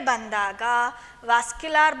ಸ್ಟೆಮ್ಮಿಗೆ ಬಂದಾಗ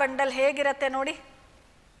ವ್ಯಾಸ್ಕ್ಯುಲಾರ್ ಬಂಡಲ್ ಹೇಗಿರುತ್ತೆ ನೋಡಿ.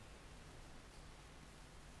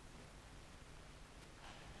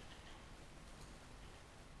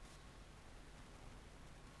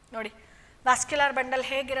 ನೋಡಿ ವ್ಯಾಸ್ಕ್ಯುಲಾರ್ ಬಂಡಲ್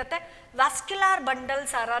ಹೇಗಿರುತ್ತೆ. Vascular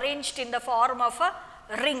bundles are arranged in the form of a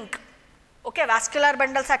ring. Okay, vascular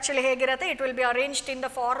bundles actually ಹೇಗಿರುತ್ತೆ, it will be arranged in the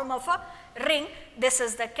form of a ring. This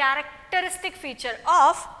is the characteristic feature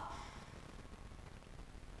of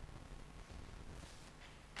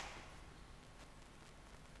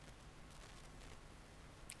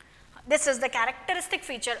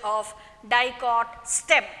dicot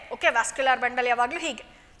stem. Okay, vascular bundle ಯಾವಾಗಲೂ ಹೀಗೆ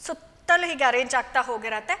ಸುತ್ತಲೂ ಹೀಗೆ arrange ಆಗ್ತಾ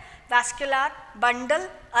ಹೋಗಿರತ್ತೆ. Vascular bundle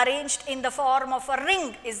arranged in the form of a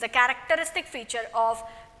ring is the characteristic feature of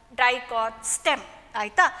dicot stem.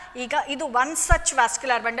 ಆಯ್ತಾ. ಈಗ ಇದು one such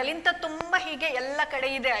vascular bundle. ಇಂಥ ತುಂಬ ಹೀಗೆ ಎಲ್ಲ ಕಡೆ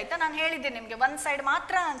ಇದೆ. ಆಯ್ತಾ, ನಾನು ಹೇಳಿದ್ದೀನಿ ನಿಮಗೆ ಒನ್ ಸೈಡ್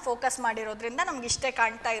ಮಾತ್ರ ನಾನು ಫೋಕಸ್ ಮಾಡಿರೋದ್ರಿಂದ ನಮ್ಗೆ ಇಷ್ಟೇ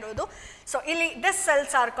ಕಾಣ್ತಾ ಇರೋದು. ಸೊ ಇಲ್ಲಿ this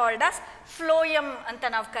cells are called as phloem ಅಂತ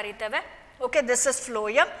ನಾವು ಕರಿತೇವೆ. Okay, this is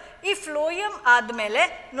phloem. ಈ ಫ್ಲೋಯಮ್ ಆದಮೇಲೆ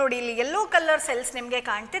ನೋಡಿ ಇಲ್ಲಿ ಯೆಲ್ಲೋ ಕಲರ್ ಸೆಲ್ಸ್ ನಿಮಗೆ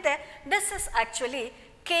ಕಾಣ್ತಿದೆ. ದಿಸ್ ಇಸ್ ಆ್ಯಕ್ಚುಲಿ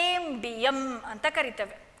ಕೇಂಬಿಯಮ್ ಅಂತ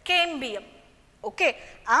ಕರಿತೇವೆ, ಕೇಂಬಿಯಮ್. ಓಕೆ,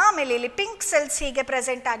 ಆಮೇಲೆ ಇಲ್ಲಿ ಪಿಂಕ್ ಸೆಲ್ಸ್ ಹೀಗೆ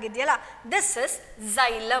ಪ್ರೆಸೆಂಟ್ ಆಗಿದೆಯಲ್ಲ, ದಿಸ್ ಇಸ್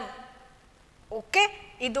ಝೈಲಮ್. ಓಕೆ,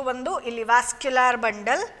 ಇದು ಒಂದು ಇಲ್ಲಿ ವ್ಯಾಸ್ಕ್ಯುಲಾರ್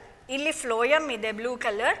ಬಂಡಲ್, ಇಲ್ಲಿ ಫ್ಲೋಯಮ್ ಇದೆ ಬ್ಲೂ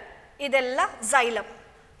ಕಲರ್, ಇದೆಲ್ಲ ಝೈಲಮ್.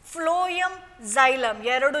 ಫ್ಲೋಯಮ್ ಝೈಲಮ್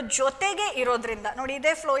ಎರಡು ಜೊತೆಗೆ ಇರೋದ್ರಿಂದ ನೋಡಿ,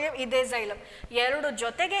 ಇದೇ ಫ್ಲೋಯಮ್ ಇದೇ ಝೈಲಮ್ ಎರಡು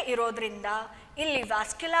ಜೊತೆಗೆ ಇರೋದ್ರಿಂದ ಇಲ್ಲಿ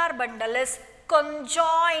ವ್ಯಾಸ್ಕ್ಯುಲಾರ್ ಬಂಡಲ್ ಇಸ್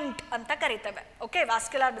conjoint ಅಂತ ಕರಿತೇವೆ. ಓಕೆ,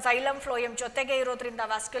 ವ್ಯಾಸ್ಕ್ಯುಲಾರ್ ಝೈಲಮ್ ಫ್ಲೋಯಮ್ ಜೊತೆಗೆ ಇರೋದ್ರಿಂದ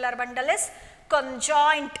ವ್ಯಾಸ್ಕ್ಯುಲಾರ್ ಬಂಡಲ್ ಇಸ್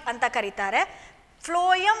conjoint ಅಂತ ಕರೀತಾರೆ.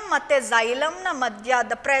 ಫ್ಲೋಯಮ್ ಮತ್ತು ಝೈಲಮ್ನ ಮಧ್ಯ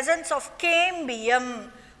the presence of ಕೇಂಬಿಯಮ್.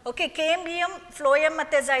 Okay, ಕೇಂಬಿಯಮ್ phloem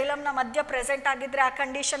ಮತ್ತು ಝೈಲಮ್ನ ಮಧ್ಯ ಪ್ರೆಸೆಂಟ್ ಆಗಿದ್ರೆ ಆ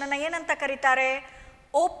ಕಂಡೀಷನನ್ನು ಏನಂತ ಕರೀತಾರೆ,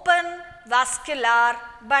 open vascular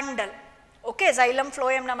bundle. Okay, xylem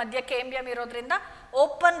ಫ್ಲೋಯಮ್ನ ಮಧ್ಯ ಕೇಂಬಿಯಮ್ ಇರೋದ್ರಿಂದ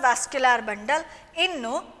ಓಪನ್ ವ್ಯಾಸ್ಕ್ಯುಲಾರ್ ಬಂಡಲ್.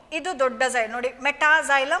 ಇನ್ನು ಇದು ದೊಡ್ಡ ನೋಡಿ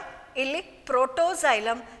ಮೆಟಾಝೈಲಮ್, ಇಲ್ಲಿ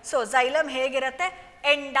ಪ್ರೋಟೋಝೈಲಮ್. ಸೊ ಝೈಲಮ್ ಹೇಗಿರುತ್ತೆ,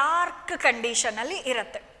 ಎಂಡಾರ್ಕ್ ಕಂಡೀಷನಲ್ಲಿ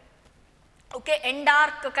ಇರುತ್ತೆ. ಓಕೆ,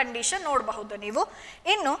 ಎಂಡಾರ್ಕ್ ಕಂಡೀಷನ್ ನೋಡಬಹುದು ನೀವು.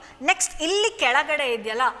 ಇನ್ನು ನೆಕ್ಸ್ಟ್ ಇಲ್ಲಿ ಕೆಳಗಡೆ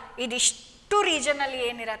ಇದೆಯಲ್ಲ, ಇದಿಷ್ಟು ರೀಜನಲ್ಲಿ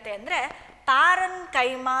ಏನಿರುತ್ತೆ ಅಂದರೆ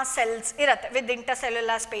ಪ್ಯಾರನ್ಕೈಮಾ ಸೆಲ್ಸ್ ಇರುತ್ತೆ ವಿತ್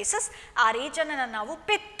ಇಂಟರ್ಸೆಲ್ಯುಲರ್ ಸ್ಪೇಸಸ್. ಆ ರೀಜನನ್ನು ನಾವು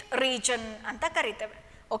ಪಿತ್ ರೀಜನ್ ಅಂತ ಕರಿತೇವೆ.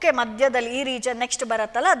 ಓಕೆ, ಮಧ್ಯದಲ್ಲಿ ಈ ರೀಜನ್ ನೆಕ್ಸ್ಟ್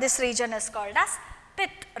ಬರುತ್ತಲ್ಲ, this region is called as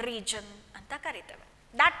pith region ಅಂತ ಕರಿತೇವೆ.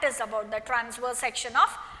 That is about the transverse section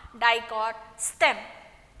of dicot stem.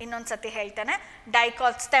 ಇನ್ನೊಂದ್ಸತಿ ಹೇಳ್ತೇನೆ,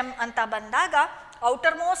 ಡೈಕಾಟ್ ಸ್ಟೆಮ್ ಅಂತ ಬಂದಾಗ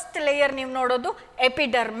ಔಟರ್ ಮೋಸ್ಟ್ ಲೇಯರ್ ನೀವು ನೋಡೋದು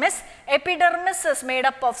epidermis. Epidermis is made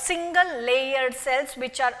up of single layered cells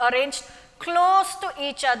which are arranged close to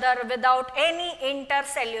each other without any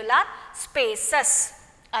intercellular spaces.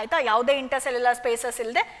 ಆಯಿತಾ, ಯಾವುದೇ intercellular spaces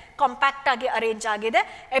ಇಲ್ಲದೆ compact ಆಗಿ ಅರೇಂಜ್ ಆಗಿದೆ.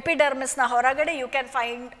 ಎಪಿಡರ್ಮಿಸ್ನ ಹೊರಗಡೆ you can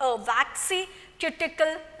find a ವ್ಯಾಕ್ಸಿ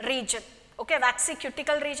cuticle region. Okay, ವ್ಯಾಕ್ಸಿ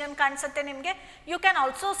cuticle region ಕಾಣಿಸುತ್ತೆ ನಿಮಗೆ. You can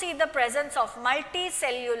also C the presence of multi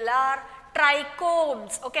cellular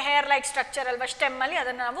trichomes. Okay, hair like structure ಅಲ್ವಾ ಸ್ಟೆಮ್ಮಲ್ಲಿ,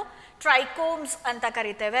 ಅದನ್ನು ನಾವು ಟ್ರೈಕೋಮ್ಸ್ ಅಂತ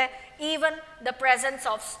ಕರಿತೇವೆ. Even the presence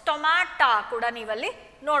of stomata ಕೂಡ ನೀವಲ್ಲಿ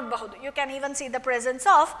ನೋಡಬಹುದು. You can even C the presence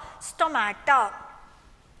of stomata.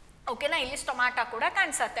 ಓಕೆನಾ, ಇಲ್ಲಿ ಸ್ಟೊಮ್ಯಾಟಾ ಕೂಡ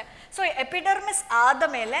ಕಾಣಿಸುತ್ತೆ. ಸೊ ಎಪಿಡರ್ಮಿಸ್ ಆದ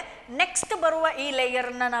ಮೇಲೆ ನೆಕ್ಸ್ಟ್ ಬರುವ ಈ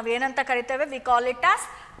ಲೇಯರ್ನ ನಾವೇನಂತ ಕರಿತೇವೆ, we call it as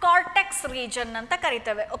cortex region ಅಂತ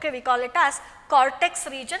ಕರಿತೇವೆ. Okay, we call it as cortex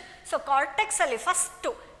region. So cortex ಅಲ್ಲಿ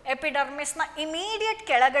ಫಸ್ಟು ಎಪಿಡರ್ಮಿಸ್ನ ಇಮಿಡಿಯೇಟ್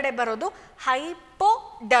ಕೆಳಗಡೆ ಬರೋದು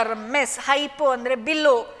ಹೈಪೋಡರ್ಮಿಸ್. ಹೈಪೋ ಅಂದರೆ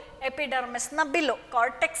ಬಿಲೋ, ಎಪಿಡರ್ಮಿಸ್ನ ಬಿಲೋ.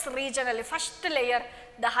 ಕಾರ್ಟೆಕ್ಸ್ ರೀಜನ್ ಅಲ್ಲಿ first layer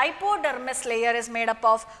the hypodermis layer is made up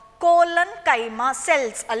of colon keema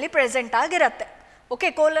cells ಅಲ್ಲಿ present ಆಗಿರುತ್ತೆ. Okay,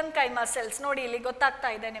 colon keema cells ನೋಡಿ ಇಲ್ಲಿ ಗೊತ್ತಾಗ್ತಾ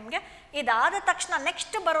ಇದೆ ನಿಮಗೆ. ಇದಾದ ತಕ್ಷಣ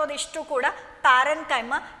ನೆಕ್ಸ್ಟ್ ಬರೋದಿಷ್ಟು ಕೂಡ ಪ್ಯಾರನ್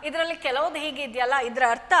ಕೈಮಾ. ಇದರಲ್ಲಿ ಕೆಲವ್ದು ಹೀಗಿದೆಯಲ್ಲ, ಇದರ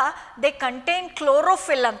ಅರ್ಥ ದೇ ಕಂಟೈನ್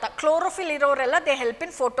ಕ್ಲೋರೋಫಿಲ್ ಅಂತ. ಕ್ಲೋರೋಫಿಲ್ ಇರೋರೆಲ್ಲ they help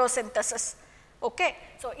in photosynthesis. Okay,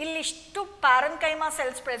 so ಇಲ್ಲಿಷ್ಟು ಪ್ಯಾರನ್ keema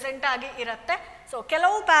cells present ಆಗಿ ಇರುತ್ತೆ. ಸೊ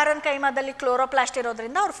ಕೆಲವು ಪ್ಯಾರನ್ ಕೈಮಾದಲ್ಲಿ ಕ್ಲೋರೋಪ್ಲಾಸ್ಟ್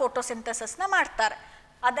ಇರೋದ್ರಿಂದ ಅವ್ರು ಫೋಟೋಸಿಂಥಸಿಸ್ನ ಮಾಡ್ತಾರೆ.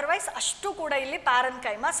 ಅದರ್ವೈಸ್ ಅಷ್ಟು ಕೂಡ ಇಲ್ಲಿ ಪ್ಯಾರನ್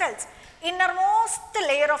keema cells. ಇನ್ನರ್ಮೋಸ್ಟ್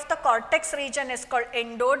layer of the cortex region is called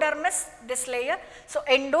endodermis, this layer. So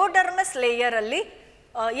endodermis layer ಅಲ್ಲಿ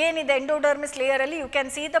ಏನಿದೆ, ಎಂಡೋಡರ್ಮಿಸ್ ಲೇಯರ್ ಅಲ್ಲಿ you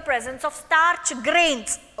can see the presence of starch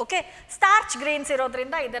grains. Okay, starch grains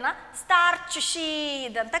ಇರೋದ್ರಿಂದ ಇದನ್ನ ಸ್ಟಾರ್ಚ್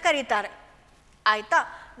ಶೀದ್ ಅಂತ ಕರೀತಾರೆ. ಆಯ್ತಾ,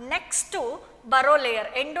 ನೆಕ್ಸ್ಟು ಬರೋ ಲೇಯರ್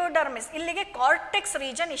ಎಂಡೋಡರ್ಮಿಸ್, ಇಲ್ಲಿಗೆ ಕಾರ್ಟೆಕ್ಸ್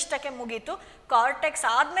ರೀಜನ್ ಇಷ್ಟಕ್ಕೆ ಮುಗೀತು. ಕಾರ್ಟೆಕ್ಸ್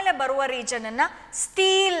ಆದಮೇಲೆ ಬರುವ ರೀಜನನ್ನು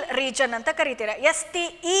ಸ್ಟೀಲ್ ರೀಜನ್ ಅಂತ ಕರಿತೀರ.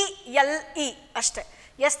 STELE ಅಷ್ಟೇ,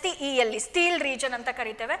 STELE ಸ್ಟೀಲ್ ರೀಜನ್ ಅಂತ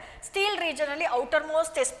ಕರಿತೇವೆ. Steel ರೀಜನಲ್ಲಿ outer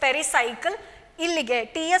most is pericycle. ಇಲ್ಲಿಗೆ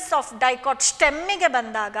TS ಆಫ್ ಡೈಕಾಟ್ ಸ್ಟೆಮ್ಮಿಗೆ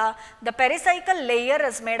ಬಂದಾಗ the pericycle layer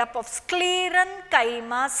is made up of ಸ್ಕ್ಲೀರನ್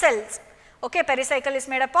keema cells. Okay, pericycle is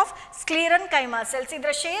made up of ಸ್ಕ್ಲೀರನ್ keema cells.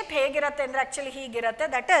 ಇದರ ಶೇಪ್ ಹೇಗಿರುತ್ತೆ ಅಂದರೆ actually ಹೀಗಿರುತ್ತೆ,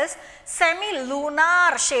 that is semi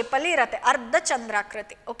lunar ಶೇಪಲ್ಲಿ ಇರುತ್ತೆ, ಅರ್ಧ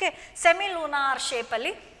ಚಂದ್ರಾಕೃತಿ. ಓಕೆ, ಸೆಮಿ ಲೂನಾರ್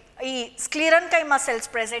ಶೇಪಲ್ಲಿ ಈ ಸ್ಕ್ಲೀರನ್ ಕೈಮಾ ಸೆಲ್ಸ್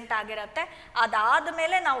ಪ್ರೆಸೆಂಟ್ ಆಗಿರುತ್ತೆ.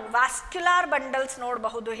 ಅದಾದಮೇಲೆ ನಾವು ವ್ಯಾಸ್ಕ್ಯುಲಾರ್ ಬಂಡಲ್ಸ್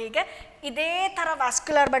ನೋಡಬಹುದು. ಹೀಗೆ ಇದೇ ಥರ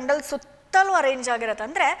ವ್ಯಾಸ್ಕ್ಯುಲಾರ್ ಬಂಡಲ್ ಸುತ್ತಲೂ ಅರೇಂಜ್ ಆಗಿರುತ್ತೆ.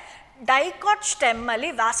 ಅಂದರೆ dicot ಸ್ಟೆಮ್ಮಲ್ಲಿ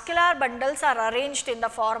vascular bundles are arranged in the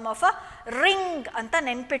form of a ring ಅಂತ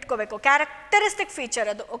ನೆನ್ಪಿಟ್ಕೋಬೇಕು. ಕ್ಯಾರೆಕ್ಟರಿಸ್ಟಿಕ್ ಫೀಚರ್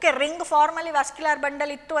ಅದು. ಓಕೆ, ರಿಂಗ್ ಫಾರ್ಮಲ್ಲಿ ವ್ಯಾಸ್ಕ್ಯುಲಾರ್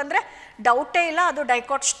ಬಂಡಲ್ ಇತ್ತು ಅಂದರೆ ಡೌಟೇ ಇಲ್ಲ, ಅದು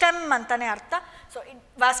ಡೈಕಾಟ್ ಸ್ಟೆಮ್ ಅಂತಲೇ ಅರ್ಥ. ಸೊ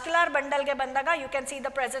ವ್ಯಾಸ್ಕ್ಯುಲಾರ್ ಬಂಡಲ್ಗೆ ಬಂದಾಗ you can see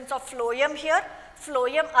the presence of phloem here.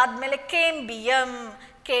 Phloem ಆದಮೇಲೆ ಕೇಂಬಿಯಮ್,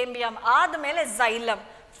 ಕೇಂಬಿಯಮ್ ಆದಮೇಲೆ ಝೈಲಮ್.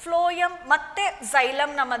 ಫ್ಲೋಯಮ್ ಮತ್ತು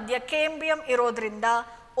ಝೈಲಮ್ನ ಮಧ್ಯೆ ಕೇಂಬಿಯಮ್ ಇರೋದ್ರಿಂದ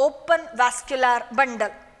open vascular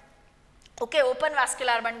bundle. Okay, open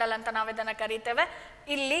vascular bundle ಅಂತ ನಾವು ಇದನ್ನು ಕರಿತೇವೆ.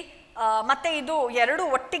 ಇಲ್ಲಿ ಮತ್ತೆ ಇದು ಎರಡು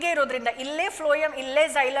ಒಟ್ಟಿಗೆ ಇರೋದ್ರಿಂದ, ಇಲ್ಲೇ ಫ್ಲೋಯಮ್ ಇಲ್ಲೇ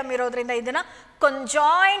ಝೈಲಮ್ ಇರೋದ್ರಿಂದ ಇದನ್ನು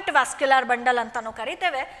ಕಂಜಾಯಿಂಟ್ ವ್ಯಾಸ್ಕ್ಯುಲಾರ್ ಬಂಡಲ್ ಅಂತಲೂ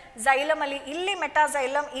ಕರಿತೇವೆ. ಝೈಲಮಲ್ಲಿ ಇಲ್ಲಿ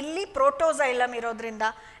ಮೆಟಾಝೈಲಮ್, ಇಲ್ಲಿ ಪ್ರೋಟೋಝೈಲಮ್ ಇರೋದ್ರಿಂದ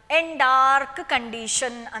ಎಂಡಾರ್ಕ್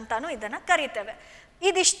ಕಂಡೀಷನ್ ಅಂತಾನು ಇದನ್ನು ಕರಿತೇವೆ.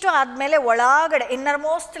 ಇದಿಷ್ಟು ಆದಮೇಲೆ ಒಳಗಡೆ ಇನ್ನರ್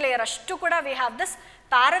ಮೋಸ್ಟ್ ಲೇಯರ್ ಅಷ್ಟು ಕೂಡ we have this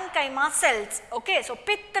parenchyma cells. Okay, so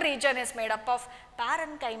pith region is made up of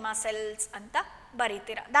parenchyma cells ಅಂತ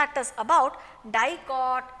ಬರೀತೀರಾ. That is about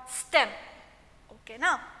dicot stem.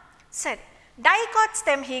 ಓಕೆನಾ, ಸರಿ. Dicot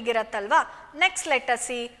stem ಹೀಗಿರತ್ತಲ್ವಾ. Next let us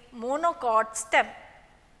see monocot stem.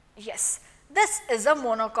 S, this is a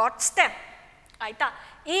monocot stem. ಆಯಿತಾ,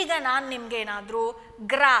 ಈಗ ನಾನು ನಿಮ್ಗೆ ಏನಾದರೂ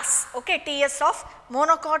gross, okay, TS of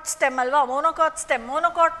monocot stem ಅಲ್ವಾ. Monocot stem,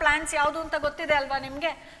 monocot plants ಯಾವುದು ಅಂತ ಗೊತ್ತಿದೆ ಅಲ್ವಾ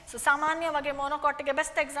ನಿಮಗೆ. ಸೊ ಸಾಮಾನ್ಯವಾಗಿ ಮೊನೊಕಾಟಿಗೆ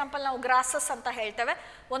ಬೆಸ್ಟ್ ಎಕ್ಸಾಂಪಲ್ ನಾವು ಗ್ರಾಸಸ್ ಅಂತ ಹೇಳ್ತೇವೆ.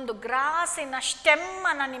 ಒಂದು ಗ್ರಾಸಿನ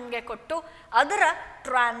ಸ್ಟೆಮ್ಮನ್ನು ನಿಮಗೆ ಕೊಟ್ಟು ಅದರ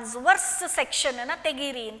ಟ್ರಾನ್ಸ್ವರ್ಸ್ ಸೆಕ್ಷನನ್ನು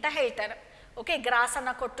ತೆಗೀರಿ ಅಂತ ಹೇಳ್ತಾರೆ. ಓಕೆ,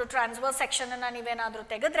 ಗ್ರಾಸನ್ನು ಕೊಟ್ಟು ಟ್ರಾನ್ಸ್ವರ್ಸ್ ಸೆಕ್ಷನನ್ನು ನೀವೇನಾದರೂ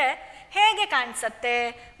ತೆಗೆದ್ರೆ ಹೇಗೆ ಕಾಣಿಸುತ್ತೆ?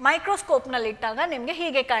 ಮೈಕ್ರೋಸ್ಕೋಪ್ನಲ್ಲಿ ಇಟ್ಟಾಗ ನಿಮಗೆ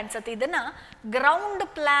ಹೀಗೆ ಕಾಣಿಸುತ್ತೆ. ಇದನ್ನು ಗ್ರೌಂಡ್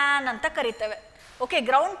ಪ್ಲ್ಯಾನ್ ಅಂತ ಕರಿತೇವೆ. ಓಕೆ,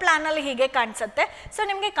 ಗ್ರೌಂಡ್ ಪ್ಲ್ಯಾನಲ್ಲಿ ಹೀಗೆ ಕಾಣಿಸುತ್ತೆ. ಸೊ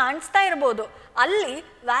ನಿಮಗೆ ಕಾಣಿಸ್ತಾ ಇರ್ಬೋದು, ಅಲ್ಲಿ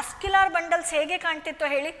ವ್ಯಾಸ್ಕ್ಯುಲಾರ್ ಬಂಡಲ್ಸ್ ಹೇಗೆ ಕಾಣ್ತಿತ್ತು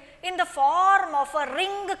ಹೇಳಿ? In the form of a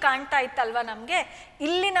ring ಕಾಣ್ತಾ ಇತ್ತಲ್ವ ನಮಗೆ.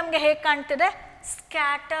 ಇಲ್ಲಿ ನಮಗೆ ಹೇಗೆ ಕಾಣ್ತಿದೆ?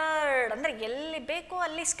 ಸ್ಕ್ಯಾಟರ್ಡ್, ಅಂದರೆ ಎಲ್ಲಿ ಬೇಕೋ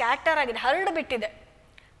ಅಲ್ಲಿ ಸ್ಕ್ಯಾಟರ್ ಆಗಿದೆ, ಹರಡು ಬಿಟ್ಟಿದೆ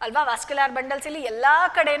ಅಲ್ವಾ. ವ್ಯಾಸ್ಕ್ಯುಲಾರ್ ಬಂಡಲ್ಸ್ ಇಲ್ಲಿ ಎಲ್ಲ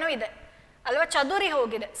ಕಡೆನೂ ಇದೆ ಅಲ್ವಾ, ಚದುರಿ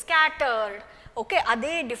ಹೋಗಿದೆ, ಸ್ಕ್ಯಾಟರ್ಡ್. ಓಕೆ,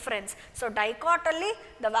 ಅದೇ difference. So ಡೈಕಾಟಲ್ಲಿ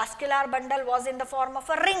the vascular bundle was in the form of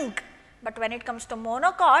a ring, but when it comes to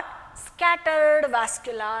monocot, scattered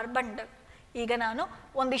vascular bundle. ಈಗ ನಾನು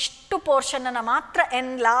ಒಂದಿಷ್ಟು ಪೋರ್ಷನನ್ನು ಮಾತ್ರ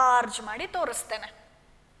ಎನ್ಲಾರ್ಜ್ ಮಾಡಿ ತೋರಿಸ್ತೇನೆ.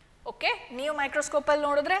 ಓಕೆ, ನೀವು ಮೈಕ್ರೋಸ್ಕೋಪಲ್ಲಿ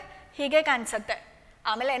ನೋಡಿದ್ರೆ ಹೀಗೆ ಕಾಣಿಸುತ್ತೆ,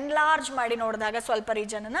 ಆಮೇಲೆ ಎನ್ಲಾರ್ಜ್ ಮಾಡಿ ನೋಡಿದಾಗ ಸ್ವಲ್ಪ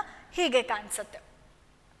ರೀಜನನ್ನು ಹೀಗೆ ಕಾಣಿಸುತ್ತೆ.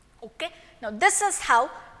 Okay, now this is how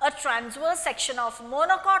a transverse section of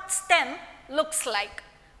monocot stem looks like.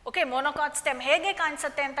 Okay, monocot stem ಹೇಗೆ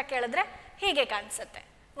ಕಾಣಿಸುತ್ತೆ ಅಂತ ಕೇಳಿದ್ರೆ ಹೀಗೆ ಕಾಣಿಸುತ್ತೆ.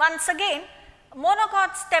 once again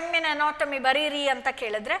monocot stem in anatomy ಬರೀರಿ ಅಂತ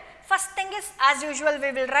ಕೇಳಿದ್ರೆ first thing is as usual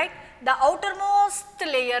we will write the outermost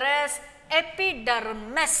layer is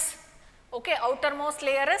epidermis. Okay, outermost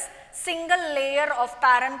layer is single layer of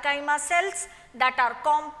parenchyma cells that are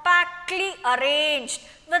compactly arranged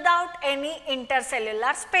without any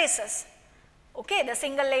intercellular spaces. Okay, the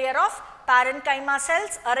single layer of parenchyma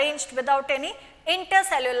cells arranged without any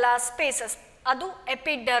intercellular spaces, adu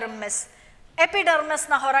epidermis. Epidermis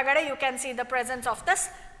na horagade you can see the presence of this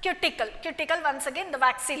cuticle. Cuticle once again the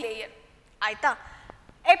waxy layer. Aita,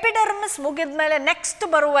 epidermis mugidmele next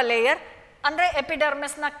baruva layer andre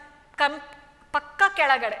epidermis na pakka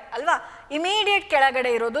kelagade alva, immediate kelagade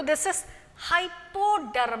irodu, this is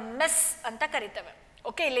hypodermis anta karitave.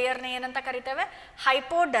 Okay, layer ne enanta karitave?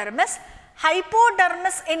 Hypodermis.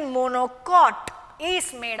 Hypodermis in monocot is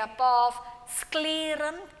made up of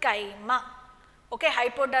sclerenchyma. Okay,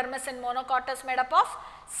 hypodermis in monocot is made up of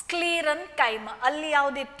sclerenchyma. ಅಲ್ಲಿ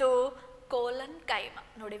ಯಾವುದಿತ್ತು? collenchyma.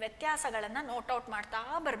 ನೋಡಿ, ವ್ಯತ್ಯಾಸಗಳನ್ನು note out ಮಾಡ್ತಾ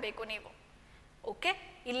ಬರಬೇಕು ನೀವು. Okay,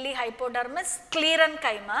 ಇಲ್ಲಿ hypodermis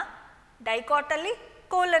sclerenchyma, ಡೈಕಾಟಲ್ಲಿ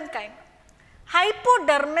collenchyma.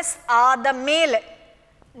 hypodermis ಆದ ಮೇಲೆ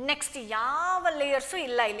next ಯಾವ ಲೇಯರ್ಸು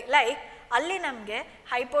ಇಲ್ಲ ಇಲ್ಲಿ. ಲೈಕ್ ಅಲ್ಲಿ ನಮಗೆ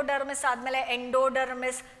ಹೈಪೋಡರ್ಮಿಸ್ ಆದಮೇಲೆ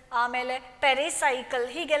ಎಂಡೋಡರ್ಮಿಸ್, ಆಮೇಲೆ ಪೆರಿಸೈಕಲ್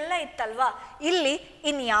ಹೀಗೆಲ್ಲ ಇತ್ತಲ್ವಾ. ಇಲ್ಲಿ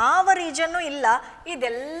ಇನ್ಯಾವ ರೀಜನ್ನು ಇಲ್ಲ,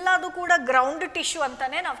 ಇದೆಲ್ಲದು ಕೂಡ ಗ್ರೌಂಡ್ ಟಿಶ್ಯೂ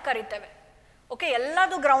ಅಂತಲೇ ನಾವು ಕರಿತೇವೆ. ಓಕೆ,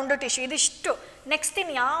 ಎಲ್ಲದು ಗ್ರೌಂಡ್ ಟಿಶ್ಯೂ, ಇದಿಷ್ಟು. ನೆಕ್ಸ್ಟ್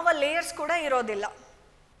ಇನ್ಯಾವ ಲೇಯರ್ಸ್ ಕೂಡ ಇರೋದಿಲ್ಲ.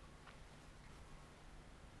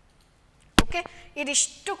 ಓಕೆ,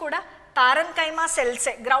 ಇದಿಷ್ಟು ಕೂಡ ಪ್ಯಾರನ್ಕೈಮಾ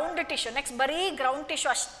ಸೆಲ್ಸೆ, ಗ್ರೌಂಡ್ ಟಿಶ್ಯೂ. ನೆಕ್ಸ್ಟ್ ಬರೀ ಗ್ರೌಂಡ್ ಟಿಶ್ಯೂ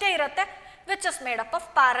ಅಷ್ಟೇ ಇರುತ್ತೆ, which is made up of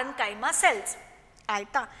parenchyma cells.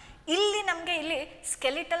 ಆಯಿತಾ, ಇಲ್ಲಿ ನಮಗೆ ಇಲ್ಲಿ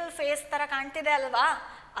ಸ್ಕೆಲಿಟಲ್ ಫೇಸ್ ಥರ ಕಾಣ್ತಿದೆ ಅಲ್ವಾ,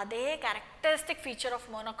 ಅದೇ characteristic feature of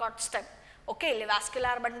monocot stem. Okay, ಇಲ್ಲಿ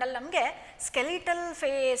ವ್ಯಾಸ್ಕ್ಯುಲಾರ್ ಬಂಡಲ್ ನಮಗೆ ಸ್ಕೆಲಿಟಲ್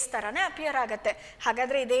ಫೇಸ್ ಥರನೇ ಅಪಿಯರ್ ಆಗುತ್ತೆ.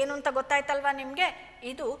 ಹಾಗಾದರೆ ಇದೇನು ಅಂತ ಗೊತ್ತಾಯ್ತಲ್ವಾ ನಿಮಗೆ,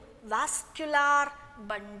 ಇದು ವ್ಯಾಸ್ಕ್ಯುಲಾರ್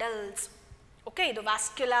ಬಂಡಲ್ಸ್. ಓಕೆ, ಇದು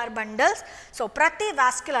ವ್ಯಾಸ್ಕ್ಯುಲಾರ್ ಬಂಡಲ್ಸ್. ಸೊ ಪ್ರತಿ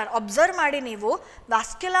ವ್ಯಾಸ್ಕ್ಯುಲಾರ್ ಅಬ್ಸರ್ವ್ ಮಾಡಿ ನೀವು,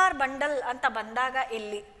 ವ್ಯಾಸ್ಕ್ಯುಲಾರ್ ಬಂಡಲ್ ಅಂತ ಬಂದಾಗ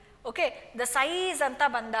ಇಲ್ಲಿ ಓಕೆ ದ ಸೈಜ್ ಅಂತ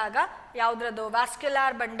ಬಂದಾಗ ಯಾವುದ್ರದ್ದು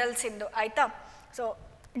ವ್ಯಾಸ್ಕ್ಯುಲಾರ್ ಬಂಡಲ್ಸ್ ಇಂದು. ಆಯಿತಾ, ಸೊ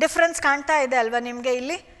ಡಿಫ್ರೆನ್ಸ್ ಕಾಣ್ತಾ ಇದೆ ಅಲ್ವಾ ನಿಮಗೆ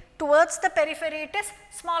ಇಲ್ಲಿ. Towards the periphery it is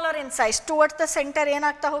smaller in size, towards the centre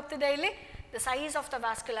ಏನಾಗ್ತಾ ಹೋಗ್ತಿದೆ ಇಲ್ಲಿ, the size of the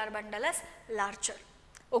vascular bundle is larger.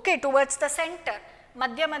 Okay, towards the centre,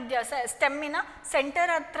 ಮಧ್ಯ ಸ್ಟೆಮ್ಮಿನ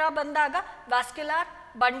ಸೆಂಟರ್ ಹತ್ರ ಬಂದಾಗ ವ್ಯಾಸ್ಕ್ಯುಲಾರ್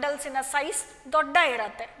ಬಂಡಲ್ಸಿನ ಸೈಜ್ ದೊಡ್ಡ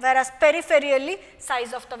ಇರುತ್ತೆ, virus ಪೆರಿಫೆರಿಯಲ್ಲಿ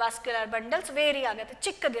size of the vascular bundles very ಆಗುತ್ತೆ,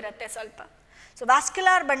 ಚಿಕ್ಕದಿರುತ್ತೆ ಸ್ವಲ್ಪ. ಸೊ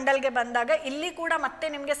ವ್ಯಾಸ್ಕ್ಯುಲಾರ್ ಬಂಡಲ್ಗೆ ಬಂದಾಗ ಇಲ್ಲಿ ಕೂಡ ಮತ್ತೆ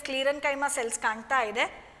ನಿಮಗೆ ಸ್ಕ್ಲೀರನ್ಕೈಮಾ ಸೆಲ್ಸ್ ಕಾಣ್ತಾ ಇದೆ.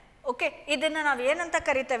 ಓಕೆ, ಇದನ್ನು ನಾವು ಏನಂತ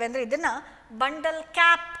ಕರಿತೇವೆ ಅಂದರೆ ಇದನ್ನು ಬಂಡಲ್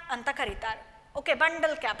ಕ್ಯಾಪ್ ಅಂತ ಕರೀತಾರೆ. ಓಕೆ,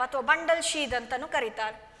 ಬಂಡಲ್ ಕ್ಯಾಪ್ ಅಥವಾ ಬಂಡಲ್ ಶೀದ್ ಅಂತಲೂ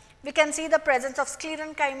ಕರೀತಾರೆ. We can see the presence of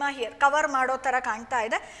ಸ್ಕ್ಲೀರನ್ಕೈಮಾ here, cover ಮಾಡೋ ಥರ ಕಾಣ್ತಾ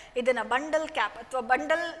ಇದೆ. ಇದನ್ನು ಬಂಡಲ್ ಕ್ಯಾಪ್ ಅಥವಾ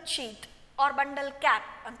bundle sheet R bundle cap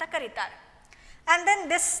ಅಂತ ಕರೀತಾರೆ. And then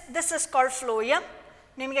this is called phloem.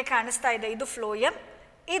 ನಿಮಗೆ ಕಾಣಿಸ್ತಾ ಇದೆ, ಇದು ಫ್ಲೋಯಮ್,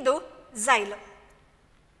 ಇದು xylem.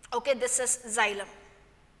 Okay, this is xylem.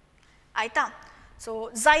 ಆಯಿತಾ, ಸೊ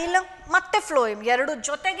ಝೈಲಮ್ ಮತ್ತು ಫ್ಲೋಯಮ್ ಎರಡು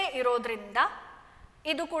ಜೊತೆಗೆ ಇರೋದ್ರಿಂದ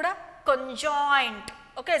ಇದು ಕೂಡ conjoined.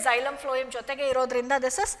 ಓಕೆ, ಝೈಲಮ್ ಫ್ಲೋಯಮ್ ಜೊತೆಗೆ ಇರೋದ್ರಿಂದ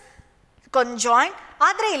ದಿಸ್ ಇಸ್ conjoined.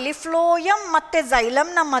 ಆದರೆ ಇಲ್ಲಿ ಫ್ಲೋಯಮ್ ಮತ್ತು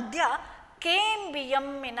ಝೈಲಮ್ನ ಮಧ್ಯ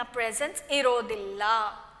ಕೇಂಬಿಯಮ್ಮಿನ ಪ್ರೆಸೆನ್ಸ್ ಇರೋದಿಲ್ಲ.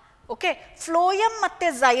 ಓಕೆ, ಫ್ಲೋಯಮ್ ಮತ್ತು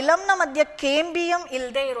ಝೈಲಮ್ನ ಮಧ್ಯ ಕೇಂಬಿಯಮ್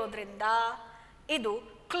ಇಲ್ಲದೆ ಇರೋದ್ರಿಂದ ಇದು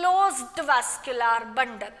closed vascular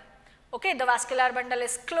bundle. Okay, the vascular bundle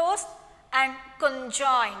is closed and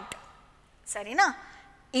conjoined. ಸರಿನಾ,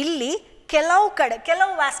 ಇಲ್ಲಿ ಕೆಲವು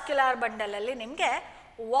ವ್ಯಾಸ್ಕ್ಯುಲಾರ್ ಬಂಡಲಲ್ಲಿ ನಿಮಗೆ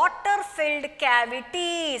water filled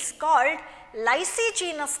cavities called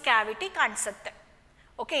ಲೈಸಿಜಿನಸ್ cavity ಕಾಣಿಸುತ್ತೆ.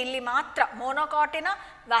 ಓಕೆ, ಇಲ್ಲಿ ಮಾತ್ರ ಮೊನೊಕಾಟಿನ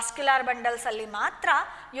ವ್ಯಾಸ್ಕ್ಯುಲಾರ್ ಬಂಡಲ್ಸ್ ಅಲ್ಲಿ ಮಾತ್ರ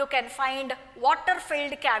you can find water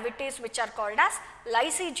filled cavities which are called as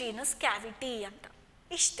ಲೈಸಿಜಿನಸ್ cavity ಅಂತ.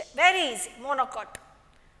 ಇಷ್ಟೇ, ವೆರಿ ಈಸಿ ಮೊನೊಕಾಟ್.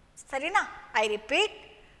 ಸರಿನಾ, I repeat,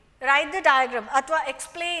 right the diagram ಅಥವಾ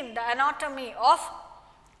explain the anatomy of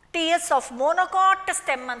TS of monocot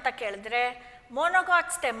stem ಅಂತ ಕೇಳಿದ್ರೆ, ಮೊನೊಕಾಟ್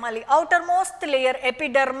ಸ್ಟೆಮ್ ಅಲ್ಲಿ outer most layer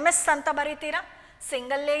epidermis ಅಂತ ಬರೀತೀರಾ,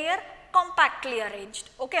 single layer compactly arranged.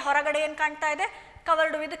 Okay, ಹೊರಗಡೆ ಏನು ಕಾಣ್ತಾ ಇದೆ,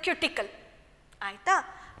 ಕವರ್ಡ್ ವಿತ್ ಕ್ಯೂಟಿಕಲ್. ಆಯಿತಾ,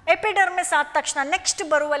 ಎಪಿಡರ್ಮಿಸ್ ಆದ ತಕ್ಷಣ ನೆಕ್ಸ್ಟ್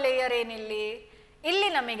ಬರುವ ಲೇಯರ್ ಏನಿಲ್ಲಿ, ಇಲ್ಲಿ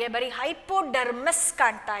ನಮಗೆ ಬರೀ ಹೈಪೋಡರ್ಮಿಸ್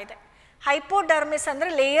ಕಾಣ್ತಾ ಇದೆ. ಹೈಪೋಡರ್ಮಿಸ್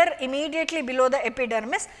ಅಂದರೆ layer immediately below the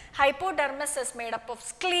epidermis. Hypodermis is made up of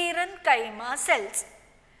ಸ್ಕ್ಲೀರನ್ಕೈಮಾ cells.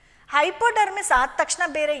 Hypodermis ಆದ ತಕ್ಷಣ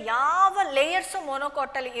ಬೇರೆ ಯಾವ ಲೇಯರ್ಸು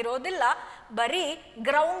ಮೊನೊಕಾಟಲ್ಲಿ ಇರೋದಿಲ್ಲ, ಬರೀ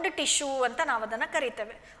ಗ್ರೌಂಡ್ ಟಿಶ್ಯೂ ಅಂತ ನಾವು ಅದನ್ನು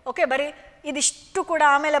ಕರಿತೇವೆ. ಓಕೆ, ಬರೀ ಇದಿಷ್ಟು ಕೂಡ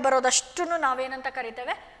ಆಮೇಲೆ ಬರೋದಷ್ಟು ನಾವೇನಂತ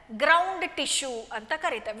ಕರಿತೇವೆ, ಗ್ರೌಂಡ್ ಟಿಶ್ಯೂ ಅಂತ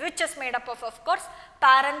ಕರಿತೇವೆ, which is made up of course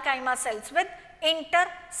parenchyma cells with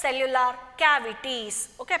intercellular cavities.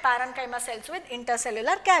 Okay, parenchyma cells with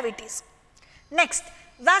intercellular cavities. Next,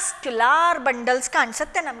 vascular bundles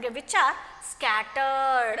ಕಾಣಿಸುತ್ತೆ ನಮಗೆ, which are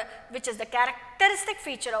scattered, which is the characteristic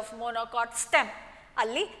feature of monocot stem.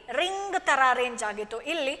 ಅಲ್ಲಿ ring ತರ arrange ಆಗಿತ್ತು,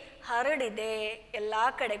 ಇಲ್ಲಿ ಹರಡಿದೆ ಎಲ್ಲ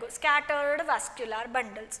ಕಡೆಗೂ. Scattered vascular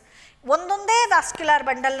bundles. ಒಂದೊಂದೇ ವ್ಯಾಸ್ಕ್ಯುಲಾರ್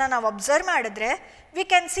ಬಂಡಲ್ನ ನಾವು ಅಬ್ಸರ್ವ್ ಮಾಡಿದ್ರೆ we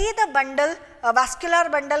can see the bundle, vascular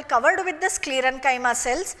bundle covered with the ಸ್ಕ್ಲೀರನ್ಕೈಮಾ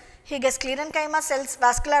cells. ಹೀಗೆ ಸ್ಕ್ಲೀರನ್ಕೈಮಾ ಸೆಲ್ಸ್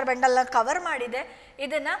ವ್ಯಾಸ್ಕ್ಯುಲಾರ್ ಬಂಡಲ್ನ ಕವರ್ ಮಾಡಿದೆ,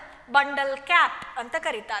 ಇದನ್ನು ಬಂಡಲ್ ಕ್ಯಾಪ್ ಅಂತ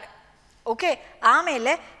ಕರೀತಾರೆ. ಓಕೆ,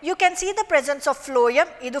 ಆಮೇಲೆ you can see the presence of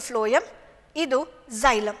phloem. ಇದು ಫ್ಲೋಯಮ್, ಇದು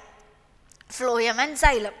xylem. Phloem and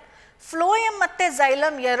xylem. Phloem ಮತ್ತು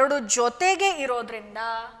ಝೈಲಮ್ ಎರಡು ಜೊತೆಗೆ ಇರೋದ್ರಿಂದ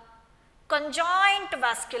ಕಂಜಾಯಿಂಟ್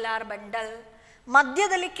ವ್ಯಾಸ್ಕ್ಯುಲಾರ್ ಬಂಡಲ್,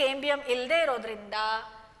 ಮಧ್ಯದಲ್ಲಿ ಕೇಂಬಿಯಮ್ ಇಲ್ಲದೆ ಇರೋದ್ರಿಂದ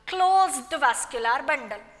ಕ್ಲೋಸ್ಡ್ ವ್ಯಾಸ್ಕ್ಯುಲಾರ್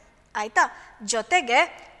ಬಂಡಲ್. ಆಯಿತಾ, ಜೊತೆಗೆ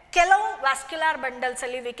ಕೆಲವು vascular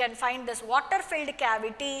ಬಂಡಲ್ಸಲ್ಲಿ we can find this water filled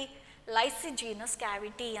cavity, ಲೈಸಿಜಿನಸ್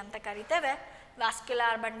cavity ಅಂತ ಕರಿತೇವೆ.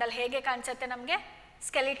 ವ್ಯಾಸ್ಕ್ಯುಲಾರ್ ಬಂಡಲ್ ಹೇಗೆ ಕಾಣಿಸುತ್ತೆ ನಮಗೆ,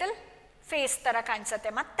 ಸ್ಕೆಲಿಟಲ್ ಫೇಸ್ ಥರ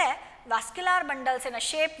ಕಾಣಿಸುತ್ತೆ. ಮತ್ತು ವ್ಯಾಸ್ಕ್ಯುಲಾರ್ ಬಂಡಲ್ಸಿನ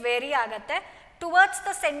ಶೇಪ್ ವೇರಿ ಆಗುತ್ತೆ. Towards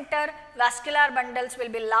the centre vascular bundles will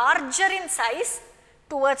be larger in size,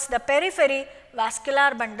 towards the periphery vascular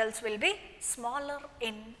bundles will be smaller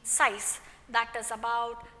in size. That is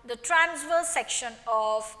about the transverse section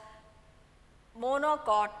of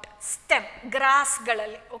monocot stem, grass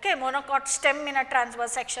ಗಳಲ್ಲಿ. Okay, monocot stem ಇನ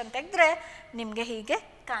transverse section ತೆಗೆದ್ರೆ ನಿಮಗೆ ಹೀಗೆ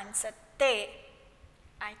ಕಾಣಿಸುತ್ತೆ.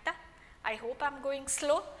 ಆಯಿತಾ, I hope I am going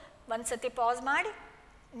slow. ಒಂದ್ಸತಿ pass ಮಾಡಿ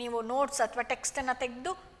ನೀವು ನೋಟ್ಸ್ ಅಥವಾ ಟೆಕ್ಸ್ಟನ್ನು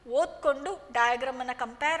ತೆಗೆದು ಓದ್ಕೊಂಡು ಡಯಾಗ್ರಾಮನ್ನು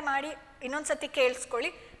ಕಂಪೇರ್ ಮಾಡಿ ಇನ್ನೊಂದ್ಸತಿ ಕೇಳಿಸ್ಕೊಳ್ಳಿ,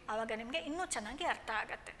 ಆವಾಗ ನಿಮಗೆ ಇನ್ನೂ ಚೆನ್ನಾಗಿ ಅರ್ಥ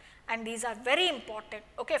ಆಗುತ್ತೆ. And these are very important.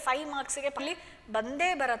 Okay, 5 ಮಾರ್ಕ್ಸಿಗೆ ಅಲ್ಲಿ ಬಂದೇ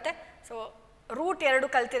ಬರುತ್ತೆ. ಸೊ ರೂಟ್ 2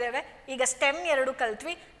 ಕಲ್ತಿದ್ದೇವೆ, ಈಗ ಸ್ಟೆಮ್ 2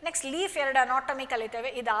 ಕಲ್ತ್ವಿ, ನೆಕ್ಸ್ಟ್ ಲೀಫ್ 2 ಅನಾಟಮಿ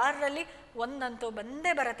ಕಲಿತೇವೆ. ಇದು 6ರಲ್ಲಿ ಒಂದಂತೂ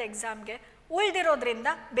ಬಂದೇ ಬರುತ್ತೆ ಎಕ್ಸಾಮ್ಗೆ. ಉಳಿದಿರೋದ್ರಿಂದ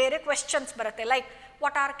ಬೇರೆ ಕ್ವೆಶ್ಚನ್ಸ್ ಬರುತ್ತೆ, like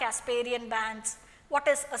what are Casparian bands, what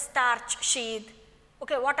is a starch ಶೀದ್,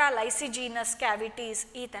 okay, what are ಲೈಸಿಜಿನಸ್ cavities,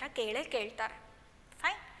 ಈ ಥರ ಕೇಳ್ತಾರೆ.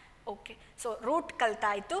 Fine. Okay, so root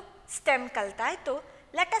ಕಲ್ತಾಯಿತು, stem ಕಲ್ತಾಯಿತು.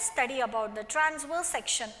 Let us study about the transverse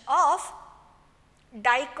section of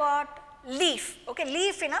dicot leaf. Okay,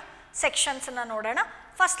 ಲೀಫಿನ ಸೆಕ್ಷನ್ಸನ್ನು ನೋಡೋಣ.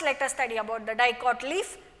 First let us study about the dicot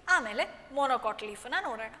leaf, ಆಮೇಲೆ monocot ಲೀಫನ್ನು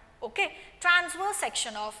ನೋಡೋಣ. Okay, transverse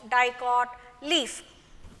section of dicot leaf.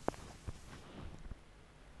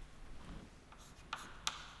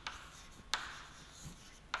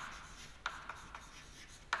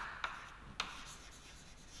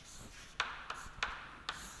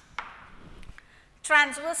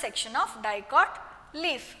 Transverse section of dicot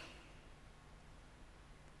leaf.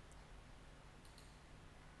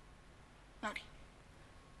 ನೋಡಿ,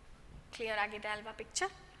 clear ಆಗಿದೆ ಅಲ್ವಾ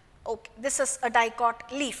picture? Okay, this is a dicot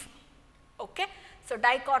leaf. Okay, so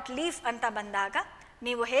dicot leaf ಅಂತ ಬಂದಾಗ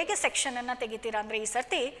ನೀವು ಹೇಗೆ ಸೆಕ್ಷನನ್ನು ತೆಗಿತೀರಾ ಅಂದರೆ, ಈ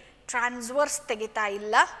ಸರ್ತಿ ಟ್ರಾನ್ಸ್ವರ್ಸ್ ತೆಗಿತಾ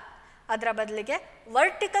ಇಲ್ಲ, ಅದರ ಬದಲಿಗೆ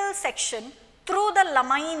ವರ್ಟಿಕಲ್ ಸೆಕ್ಷನ್ ಥ್ರೂ ದ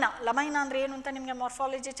ಲಮೈನ. ಲಮೈನ ಅಂದರೆ ಏನು ಅಂತ ನಿಮಗೆ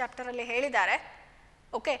ಮಾರ್ಫಾಲಜಿ ಚಾಪ್ಟರಲ್ಲಿ ಹೇಳಿದ್ದಾರೆ.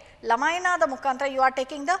 ಓಕೆ, ಲಮೈನಾದ ಮುಖಾಂತರ you are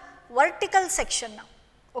taking the vertical ಸೆಕ್ಷನ್ನ.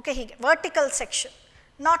 Okay, ಹೀಗೆ vertical section,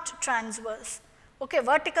 not transverse. Okay,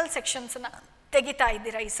 vertical ಸೆಕ್ಷನ್ಸನ್ನು ತೆಗಿತಾ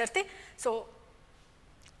ಇದ್ದೀರಾ ಈ ಸರ್ತಿ. ಸೊ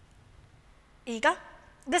ಈಗ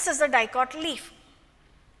this is the dicot leaf.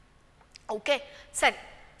 Okay, ಸರಿ.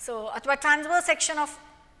 ಸೊ ಅಥವಾ ಟ್ರಾನ್ಸ್ವರ್ಸ್ ಸೆಕ್ಷನ್ ಆಫ್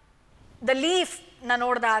ದ ಲೀಫ್ನ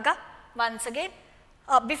ನೋಡಿದಾಗ once again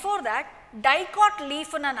before that dicot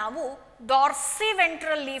ಲೀಫನ್ನ ನಾವು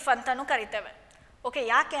ಡಾರ್ಸಿವೆಂಟ್ರಲ್ ಲೀಫ್ ಅಂತಲೂ ಕರಿತೇವೆ. ಓಕೆ,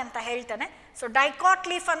 ಯಾಕೆ ಅಂತ ಹೇಳ್ತೇನೆ. ಸೊ ಡೈಕಾಟ್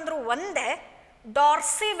ಲೀಫ್ ಅಂದರೂ ಒಂದೇ,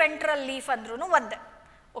 ಡಾರ್ಸಿವೆಂಟ್ರಲ್ ಲೀಫ್ ಅಂದ್ರೂ ಒಂದೇ.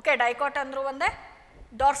 ಓಕೆ, ಡೈಕಾಟ್ ಅಂದರೂ ಒಂದೇ,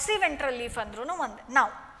 ಡಾರ್ಸಿವೆಂಟ್ರಲ್ ಲೀಫ್ ಅಂದ್ರೂ ಒಂದೇ.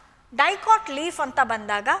 ನಾವು ಡೈಕಾಟ್ ಲೀಫ್ ಅಂತ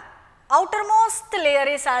ಬಂದಾಗ outer most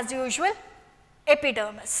layer is as usual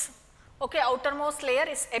epidermis. Okay, outer most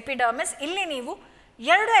layer is epidermis. ಇಲ್ಲಿ ನೀವು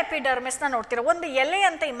 2 ಎಪಿಡರ್ಮಿಸ್ನ ನೋಡ್ತೀರ. ಒಂದು ಎಲೆ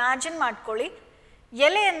ಅಂತ ಇಮ್ಯಾಜಿನ್ ಮಾಡ್ಕೊಳ್ಳಿ.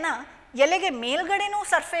 ಎಲೆಗೆ ಮೇಲ್ಗಡೆನೂ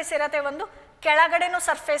ಸರ್ಫೇಸ್ ಇರುತ್ತೆ, ಒಂದು ಕೆಳಗಡೆನೂ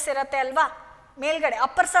ಸರ್ಫೇಸ್ ಇರುತ್ತೆ ಅಲ್ವಾ? ಮೇಲ್ಗಡೆ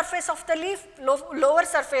upper surface of the leaf, lower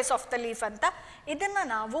surface of the leaf ಅಂತ. ಇದನ್ನು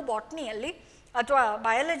ನಾವು ಬಾಟ್ನಿಯಲ್ಲಿ ಅಥವಾ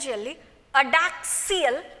ಬಯಾಲಜಿಯಲ್ಲಿ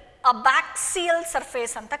ಅಬ್ಯಾಕ್ಸಿಯಲ್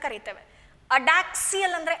ಸರ್ಫೇಸ್ ಅಂತ ಕರಿತೇವೆ.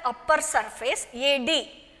 ಅಡಾಕ್ಸಿಯಲ್ ಅಂದರೆ ಅಪ್ಪರ್ ಸರ್ಫೇಸ್,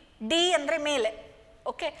 ಡಿ ಅಂದರೆ ಮೇಲೆ.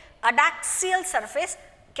 ಓಕೆ, ಅಡಾಕ್ಸಿಯಲ್ ಸರ್ಫೇಸ್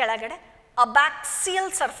ಕೆಳಗಡೆ, ಅಬ್ಯಾಕ್ಸಿಯಲ್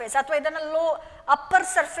ಸರ್ಫೇಸ್ ಅಥವಾ ಇದನ್ನು ಅಪ್ಪರ್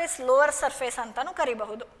ಸರ್ಫೇಸ್, ಲೋವರ್ ಸರ್ಫೇಸ್ ಅಂತಲೂ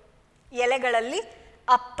ಕರಿಬಹುದು. ಎಲೆಗಳಲ್ಲಿ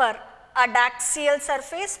ಅಪ್ಪರ್ ಅಡಾಕ್ಸಿಯಲ್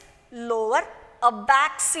ಸರ್ಫೇಸ್, ಲೋವರ್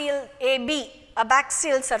ಅಬ್ಯಾಕ್ಸಿಯಲ್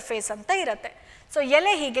ಸರ್ಫೇಸ್ ಅಂತ ಇರುತ್ತೆ. ಸೊ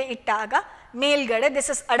ಎಲೆ ಹೀಗೆ ಇಟ್ಟಾಗ ಮೇಲ್ಗಡೆ ದಿಸ್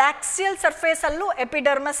ಇಸ್ ಅಡಾಕ್ಸಿಯಲ್ ಸರ್ಫೇಸಲ್ಲೂ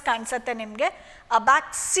ಎಪಿಡರ್ಮಸ್ ಕಾಣಿಸುತ್ತೆ ನಿಮಗೆ,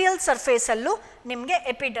 ಅಬ್ಯಾಕ್ಸಿಯಲ್ ಸರ್ಫೇಸಲ್ಲೂ ನಿಮಗೆ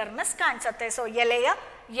ಎಪಿಡರ್ಮಸ್ ಕಾಣಿಸುತ್ತೆ. ಸೊ ಎಲೆಯ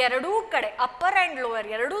ಎರಡೂ ಕಡೆ ಅಪ್ಪರ್ ಆ್ಯಂಡ್ ಲೋವರ್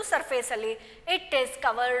ಎರಡೂ ಸರ್ಫೇಸಲ್ಲಿ it is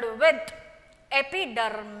covered with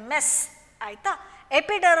epidermis. ಆಯಿತಾ?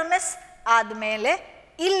 ಎಪಿಡರ್ಮಿಸ್ ಆದಮೇಲೆ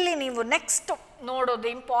ಇಲ್ಲಿ ನೀವು ನೆಕ್ಸ್ಟ್ ನೋಡೋದು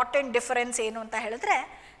ಇಂಪಾರ್ಟೆಂಟ್ ಡಿಫರೆನ್ಸ್ ಏನು ಅಂತ ಹೇಳಿದ್ರೆ,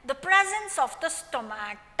 the presence of the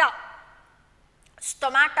stomata.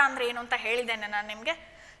 Stomata ಅಂದರೆ ಏನು ಅಂತ ಹೇಳಿದ್ದೇನೆ ನಾನು ನಿಮಗೆ.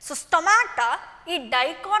 ಸೊ ಸ್ಟೊಮ್ಯಾಟ ಈ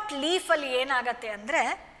ಡೈಕಾಟ್ ಲೀಫಲ್ಲಿ ಏನಾಗತ್ತೆ ಅಂದರೆ,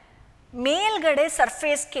 ಮೇಲ್ಗಡೆ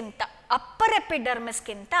ಸರ್ಫೇಸ್ಗಿಂತ upper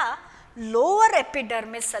ಎಪಿಡರ್ಮಿಸ್ಗಿಂತ lower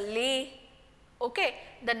ಎಪಿಡರ್ಮಿಸಲ್ಲಿ okay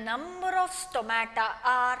the number of stomata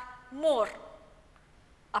R more.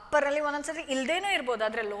 ಅಪ್ಪರಲ್ಲಿ ಒಂದೊಂದ್ಸರಿ ಇಲ್ಲದೇನೂ ಇರ್ಬೋದು,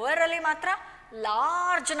 ಆದರೆ ಲೋವರಲ್ಲಿ ಮಾತ್ರ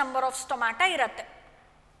ಲಾರ್ಜ್ ನಂಬರ್ ಆಫ್ ಸ್ಟೊಮ್ಯಾಟ ಇರುತ್ತೆ.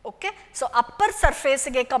 ಓಕೆ, ಸೊ ಅಪ್ಪರ್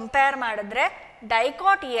ಸರ್ಫೇಸ್ಗೆ ಕಂಪೇರ್ ಮಾಡಿದ್ರೆ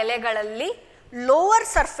ಡೈಕಾಟ್ ಎಲೆಗಳಲ್ಲಿ ಲೋವರ್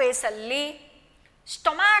ಸರ್ಫೇಸಲ್ಲಿ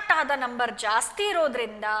ಸ್ಟೊಮ್ಯಾಟಾದ ನಂಬರ್ ಜಾಸ್ತಿ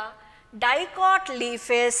ಇರೋದ್ರಿಂದ ಡೈಕಾಟ್ ಲೀಫ್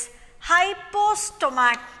ಇಸ್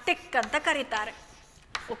ಹೈಪೋಸ್ಟೊಮ್ಯಾಟಿಕ್ ಅಂತ ಕರೀತಾರೆ.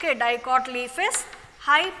 Okay, dicot leaf is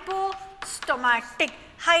ಹೈಪೋಸ್ಟೊಮ್ಯಾಟಿಕ್.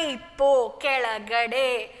 Hypo ಕೆಳಗಡೆ,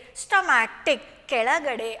 ಸ್ಟೊಮ್ಯಾಟಿಕ್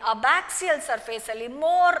ಕೆಳಗಡೆ. ಅಬ್ಯಾಕ್ಸಿಯಲ್ ಸರ್ಫೇಸಲ್ಲಿ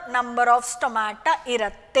ಮೋರ್ ನಂಬರ್ ಆಫ್ ಸ್ಟೊಮ್ಯಾಟ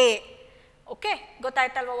ಇರುತ್ತೆ. ಓಕೆ,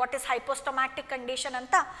 ಗೊತ್ತಾಯ್ತಲ್ವ ವಾಟ್ ಇಸ್ ಹೈಪೋಸ್ಟೊಮ್ಯಾಟಿಕ್ ಕಂಡೀಷನ್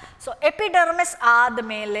ಅಂತ. ಸೊ ಎಪಿಡರ್ಮಿಸ್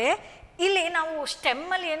ಆದಮೇಲೆ ಇಲ್ಲಿ ನಾವು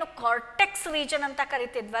ಸ್ಟೆಮ್ಮಲ್ಲಿ ಏನು ಕಾರ್ಟೆಕ್ಸ್ ರೀಜನ್ ಅಂತ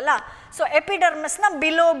ಕರಿತಿದ್ವಲ್ಲ, ಸೊ ಎಪಿಡರ್ಮಿಸ್ನ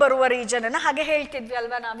ಬಿಲೋ ಬರುವ ರೀಜನನ್ನು ಹಾಗೆ ಹೇಳ್ತಿದ್ವಿ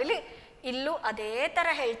ಅಲ್ವಾ ನಾವಿಲ್ಲಿ. ಇಲ್ಲೂ ಅದೇ ಥರ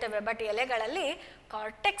ಹೇಳ್ತೇವೆ, ಬಟ್ ಎಲೆಗಳಲ್ಲಿ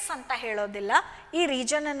ಕಾರ್ಟೆಕ್ಸ್ ಅಂತ ಹೇಳೋದಿಲ್ಲ. ಈ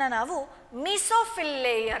ರೀಜನನ್ನು ನಾವು ಮೀಸೋಫಿಲ್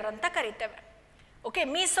ಲೇಯರ್ ಅಂತ ಕರಿತೇವೆ. Okay,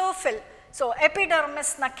 mesophyll. ಸೊ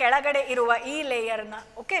ಎಪಿಡರ್ಮಿಸ್ನ ಕೆಳಗಡೆ ಇರುವ ಈ ಲೇಯರ್ನ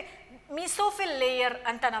ಓಕೆ ಮೀಸೋಫಿಲ್ ಲೇಯರ್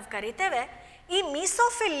ಅಂತ ನಾವು ಕರಿತೇವೆ. ಈ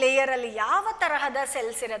ಮೀಸೋಫಿಲ್ ಲೇಯರಲ್ಲಿ ಯಾವ ತರಹದ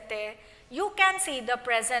ಸೆಲ್ಸ್ ಇರುತ್ತೆ? You can see the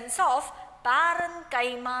presence of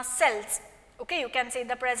parenchyma cells. Okay, you can see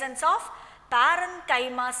the presence of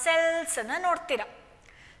parenchyma cells ಅನ್ನು ನೋಡ್ತೀರಾ.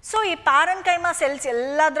 ಸೊ ಈ ಪ್ಯಾರನ್ಕೈಮಾ ಸೆಲ್ಸ್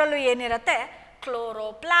ಎಲ್ಲದರಲ್ಲೂ ಏನಿರುತ್ತೆ?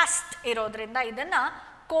 ಕ್ಲೋರೋಪ್ಲಾಸ್ಟ್ ಇರೋದ್ರಿಂದ ಇದನ್ನ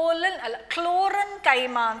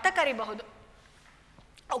ಕ್ಲೋರನ್ಕೈಮಾ ಅಂತ ಕರಿಬಹುದು.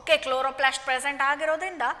 ಓಕೆ, ಕ್ಲೋರೋಪ್ಲಾಸ್ಟ್ ಪ್ರೆಸೆಂಟ್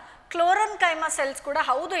ಆಗಿರೋದ್ರಿಂದ ಕ್ಲೋರನ್ಕೈಮಾ ಸೆಲ್ಸ್ ಕೂಡ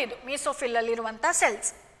ಹೌದು, ಇದು ಮೀಸೋಫಿಲ್ ಅಲ್ಲಿ ಇರುವಂತ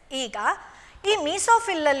ಸೆಲ್ಸ್. ಈಗ ಈ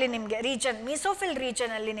ಮೀಸೋಫಿಲ್ ಅಲ್ಲಿ ನಿಮಗೆ ಮೀಸೋಫಿಲ್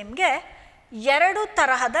ರೀಜನ್ ಅಲ್ಲಿ ನಿಮಗೆ 2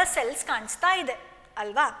 ತರಹದ ಸೆಲ್ಸ್ ಕಾಣಿಸ್ತಾ ಇದೆ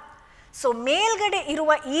ಅಲ್ವಾ? ಸೊ ಮೇಲ್ಗಡೆ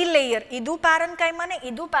ಇರುವ ಈ ಲೇಯರ್ ಇದು ಪ್ಯಾರನ್ಕೈಮಾನೆ,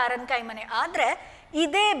 ಇದು ಪ್ಯಾರನ್ಕೈಮಾನೆ, ಆದ್ರೆ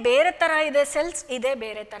ಇದೇ ಬೇರೆ ತರ ಇದೆ ಸೆಲ್ಸ್, ಇದೇ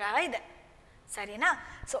ಬೇರೆ ತರ ಇದೆ, ಸರಿನಾ?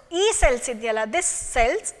 ಸೊ ಈ ಸೆಲ್ಸ್ ಇದೆಯಲ್ಲ, ದಿಸ್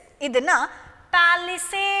ಸೆಲ್ಸ್, ಇದನ್ನ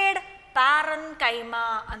ಪ್ಯಾಲಿಸೇಡ್ ಪ್ಯಾರನ್ಕೈಮಾ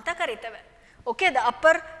ಅಂತ ಕರಿತೇವೆ. Okay, the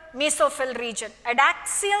upper mesophyll region,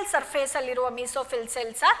 ಅಡಾಕ್ಸಿಯಲ್ surface ಅಲ್ಲಿರುವ ಮೀಸೋಫಿಲ್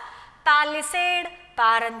ಸೆಲ್ಸ್ ಆರ್ ಪ್ಯಾಲಿಸೇಡ್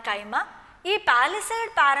ಪ್ಯಾರನ್ಕೈಮಾ. ಈ ಪ್ಯಾಲಿಸೇಡ್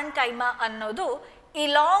ಪ್ಯಾರನ್ಕೈಮಾ ಅನ್ನೋದು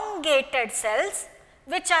elongated cells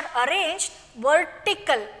which are arranged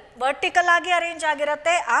vertical ಆಗಿ ಅರೇಂಜ್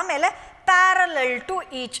ಆಗಿರುತ್ತೆ, ಆಮೇಲೆ parallel to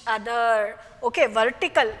each other. Okay,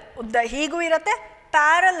 vertical ಉದ್ದ ಹೀಗೂ ಇರುತ್ತೆ,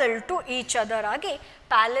 ಪ್ಯಾರಲಲ್ ಟು ಈಚ್ ಅದರ್ ಆಗಿ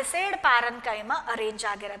ಪ್ಯಾಲಿಸೇಡ್ ಪ್ಯಾರನ್ಕೈಮಾ ಅರೇಂಜ್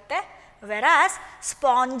ಆಗಿರುತ್ತೆ. ವೆರಾಸ್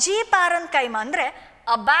ಸ್ಪಾಂಜಿ ಪ್ಯಾರನ್ಕೈಮಾ ಅಂದ್ರೆ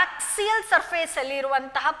ಅಬ್ಯಾಕ್ಸಿಯಲ್ ಸರ್ಫೇಸ್ ಅಲ್ಲಿ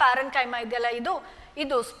ಇರುವಂತಹ ಪ್ಯಾರನ್ಕೈಮಾ ಇದೆಯಲ್ಲ,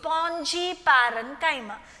 ಇದು ಸ್ಪಾಂಜಿ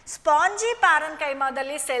ಪ್ಯಾರನ್ಕೈಮಾ. ಸ್ಪಾಂಜಿ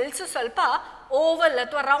ಪ್ಯಾರನ್ಕೈಮಾದಲ್ಲಿ ಸೆಲ್ಸ್ ಸ್ವಲ್ಪ ಓವಲ್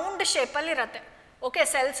ಅಥವಾ ರೌಂಡ್ ಶೇಪಲ್ಲಿ ಇರುತ್ತೆ. ಓಕೆ,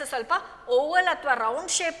 ಸೆಲ್ಸ್ ಸ್ವಲ್ಪ ಓವಲ್ ಅಥವಾ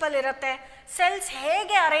ರೌಂಡ್ ಶೇಪಲ್ಲಿ ಇರುತ್ತೆ. ಸೆಲ್ಸ್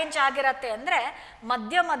ಹೇಗೆ ಅರೇಂಜ್ ಆಗಿರುತ್ತೆ ಅಂದರೆ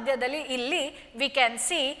ಮಧ್ಯದಲ್ಲಿ ಇಲ್ಲಿ we can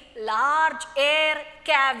see large air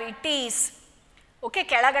cavities. Okay,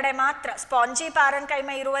 ಕೆಳಗಡೆ ಮಾತ್ರ ಸ್ಪಾಂಜಿ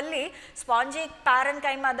ಪ್ಯಾರನ್ಕೈಮಾ ಇರುವಲ್ಲಿ ಸ್ಪಾಂಜಿ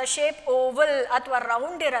ಪ್ಯಾರನ್ಕೈಮಾದ ಶೇಪ್ ಓವಲ್ ಅಥವಾ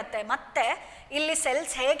ರೌಂಡ್ ಇರುತ್ತೆ. ಮತ್ತೆ ಇಲ್ಲಿ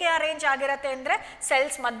ಸೆಲ್ಸ್ ಹೇಗೆ ಅರೇಂಜ್ ಆಗಿರುತ್ತೆ ಅಂದರೆ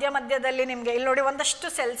ಸೆಲ್ಸ್ ಮಧ್ಯದಲ್ಲಿ ನಿಮಗೆ ಇಲ್ಲಿ ನೋಡಿ ಒಂದಷ್ಟು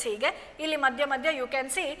ಸೆಲ್ಸ್ ಹೀಗೆ, ಇಲ್ಲಿ ಮಧ್ಯ you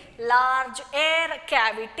can see large air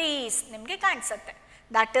cavities ನಿಮಗೆ ಕಾಣಿಸುತ್ತೆ.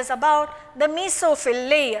 That is about the mesophyll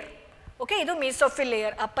layer. Okay, ಇದು mesophyll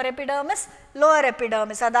layer, upper epidermis, lower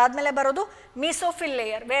epidermis. ಅದಾದಮೇಲೆ ಬರೋದು mesophyll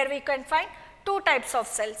layer where we can find 2 types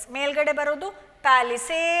of cells. ಮೇಲ್ಗಡೆ ಬರೋದು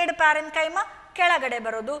ಪ್ಯಾಲಿಸೇಡ್ ಪ್ಯಾರನ್ಕೈಮಾ, ಕೆಳಗಡೆ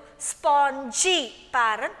ಬರೋದು ಸ್ಪಾಂಜಿ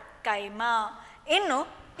ಪ್ಯಾರನ್ಕೈಮಾ. ಇನ್ನು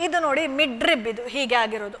ಇದು ನೋಡಿ ಮಿಡ್ರಿಬ್, ಇದು ಹೀಗೆ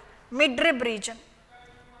ಆಗಿರೋದು ಮಿಡ್ರಿಬ್ ರೀಜನ್.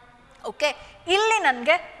 ಓಕೆ, ಇಲ್ಲಿ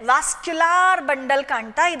ನನಗೆ ವ್ಯಾಸ್ಕ್ಯುಲಾರ್ ಬಂಡಲ್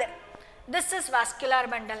ಕಾಣ್ತಾ ಇದೆ. This is vascular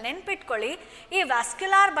bundle. ನೆನ್ಪಿಟ್ಕೊಳ್ಳಿ, ಈ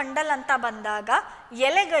ವ್ಯಾಸ್ಕ್ಯುಲಾರ್ ಬಂಡಲ್ ಅಂತ ಬಂದಾಗ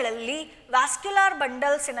ಎಲೆಗಳಲ್ಲಿ ವ್ಯಾಸ್ಕ್ಯುಲಾರ್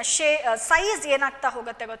ಬಂಡಲ್ಸಿನ ಸೈಜ್ ಏನಾಗ್ತಾ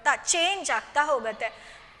ಹೋಗುತ್ತೆ ಗೊತ್ತಾ? ಚೇಂಜ್ ಆಗ್ತಾ ಹೋಗುತ್ತೆ.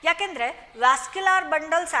 ಯಾಕೆಂದರೆ ವ್ಯಾಸ್ಕ್ಯುಲಾರ್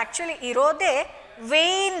ಬಂಡಲ್ಸ್ ಆ್ಯಕ್ಚುಲಿ ಇರೋದೇ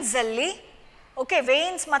ವೇನ್ಸಲ್ಲಿ. ಓಕೆ,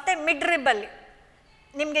 ವೇನ್ಸ್ ಮತ್ತು ಮಿಡ್ರಿಬ್ಬಲ್ಲಿ.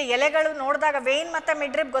 ನಿಮಗೆ ಎಲೆಗಳು ನೋಡಿದಾಗ ವೇನ್ ಮತ್ತು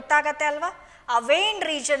ಮಿಡ್ರಿಬ್ ಗೊತ್ತಾಗತ್ತೆ ಅಲ್ವಾ? ಆ ವೇನ್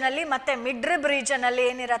ರೀಜನಲ್ಲಿ ಮತ್ತು ಮಿಡ್ರಿಬ್ ರೀಜನಲ್ಲಿ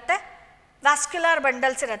ಏನಿರುತ್ತೆ? ವ್ಯಾಸ್ಕ್ಯುಲಾರ್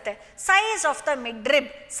ಬಂಡಲ್ಸ್ ಇರುತ್ತೆ. Size of the midrib,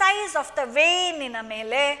 size of the ವೇನಿನ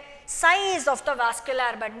ಮೇಲೆ size of the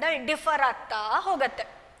vascular bundle differ ಆಗ್ತಾ ಹೋಗುತ್ತೆ.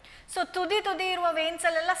 ಸೊ ತುದಿ ಇರುವ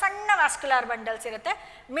ವೇನ್ಸಲ್ಲೆಲ್ಲ ಸಣ್ಣ ವ್ಯಾಸ್ಕ್ಯುಲಾರ್ ಬಂಡಲ್ಸ್ ಇರುತ್ತೆ.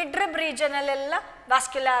 ಮಿಡ್ರಿಬ್ ರೀಜನಲ್ಲೆಲ್ಲ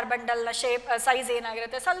ವ್ಯಾಸ್ಕ್ಯುಲಾರ್ ಬಂಡಲ್ನ ಸೈಜ್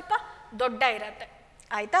ಏನಾಗಿರುತ್ತೆ? ಸ್ವಲ್ಪ ದೊಡ್ಡ ಇರುತ್ತೆ.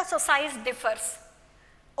 ಆಯಿತಾ? So size differs.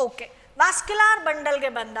 Okay, vascular ಬಂಡಲ್ಗೆ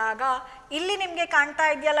ಬಂದಾಗ ಇಲ್ಲಿ ನಿಮಗೆ ಕಾಣ್ತಾ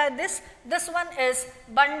ಇದೆಯಲ್ಲ, this one is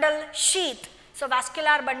bundle sheath. So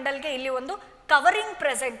vascular ಬಂಡಲ್ಗೆ ಇಲ್ಲಿ ಒಂದು ಕವರಿಂಗ್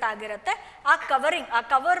ಪ್ರೆಸೆಂಟ್ ಆಗಿರುತ್ತೆ. ಆ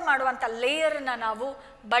ಕವರ್ ಮಾಡುವಂಥ ಲೇಯರ್ನ ನಾವು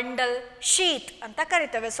ಬಂಡಲ್ ಶೀತ್ ಅಂತ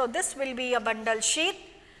ಕರಿತೇವೆ. So this will be a bundle sheath.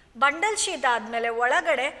 Bundle sheath ಆದಮೇಲೆ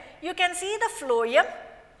ಒಳಗಡೆ you can see the phloem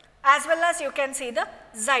as well as you can see the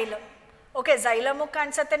xylem. Okay, ಝೈಲಮು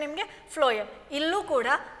ಕಾಣಿಸುತ್ತೆ ನಿಮಗೆ, ಫ್ಲೋಯಮ್ ಇಲ್ಲೂ ಕೂಡ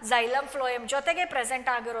ಝೈಲಮ್ ಫ್ಲೋಯಮ್ ಜೊತೆಗೆ ಪ್ರೆಸೆಂಟ್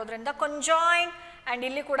ಆಗಿರೋದ್ರಿಂದ conjoined, ಆ್ಯಂಡ್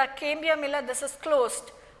ಇಲ್ಲಿ ಕೂಡ ಕೇಂಬಿಯಮ್ ಇಲ್ಲ, this is closed.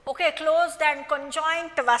 Okay, closed and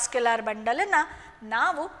conjoined vascular ಬಂಡಲನ್ನು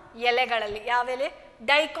ನಾವು ಎಲೆಗಳಲ್ಲಿ, ಯಾವ ಎಲೆ?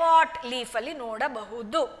 ಡೈಕಾಟ್ ಲೀಫಲ್ಲಿ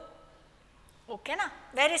ನೋಡಬಹುದು. ಓಕೆನಾ?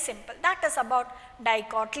 Very simple. That is about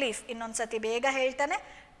dicot leaf. ಇನ್ನೊಂದು ಸತಿ ಬೇಗ ಹೇಳ್ತಾನೆ.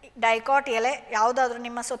 ಡೈಕಾಟ್ ಎಲೆ ಯಾವುದಾದ್ರೂ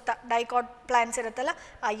ನಿಮ್ಮ ಸುತ್ತ ಡೈಕಾಟ್ ಪ್ಲಾಂಟ್ಸ್ ಇರುತ್ತಲ್ಲ,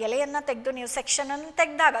 ಆ ಎಲೆಯನ್ನು ತೆಗೆದು ನೀವು ಸೆಕ್ಷನನ್ನು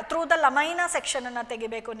ತೆಗೆದಾಗ ಥ್ರೂ ದ ಲಮೈನಾ ಸೆಕ್ಷನನ್ನು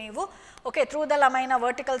ತೆಗಿಬೇಕು ನೀವು. Okay, through the ಲಮೈನಾ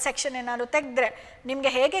vertical section ಏನಾದ್ರು ತೆಗೆದ್ರೆ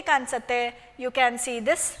ನಿಮಗೆ ಹೇಗೆ ಕಾಣಿಸುತ್ತೆ? You can see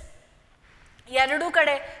this. ಎರಡೂ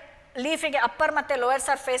ಕಡೆ ಲೀಫಿಗೆ ಅಪ್ಪರ್ ಮತ್ತು ಲೋಯರ್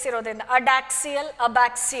ಸರ್ಫೇಸ್ ಇರೋದ್ರಿಂದ ಅಡಾಕ್ಸಿಯಲ್,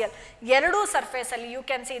 ಅಬ್ಯಾಕ್ಸಿಯಲ್ ಎರಡೂ ಸರ್ಫೇಸಲ್ಲಿ you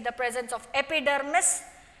can see the presence of epidermis.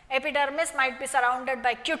 Epidermis might be surrounded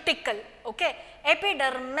by cuticle. Okay,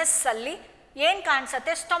 epidermis ಅಲ್ಲಿ ಏನು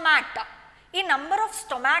ಕಾಣಿಸುತ್ತೆ? ಸ್ಟೊಮ್ಯಾಟಾ. ಈ ನಂಬರ್ ಆಫ್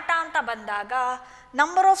ಸ್ಟೊಮ್ಯಾಟಾ ಅಂತ ಬಂದಾಗ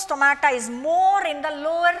number of stomata is more in the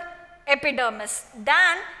lower epidermis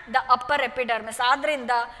than the upper epidermis.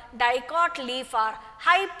 ಆದ್ರಿಂದ dicot leaf R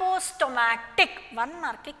hypostematic. 1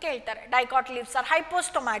 ಮಾರ್ಕಿಗೆ ಕೇಳ್ತಾರೆ. Dicot leaves are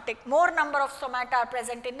hypostematic. More number of stomata are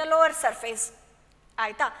present in the lower surface.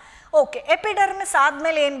 ಆಯಿತಾ? Okay, epidermis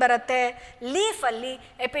ಆದಮೇಲೆ ಏನು ಬರುತ್ತೆ? ಲೀಫಲ್ಲಿ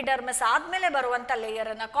epidermis ಆದಮೇಲೆ ಬರುವಂಥ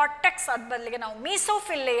ಲೇಯರನ್ನು cortex ಅದ ಬದಲಿಗೆ ನಾವು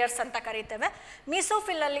ಮೀಸೋಫಿಲ್ ಲೇಯರ್ಸ್ ಅಂತ ಕರಿತೇವೆ.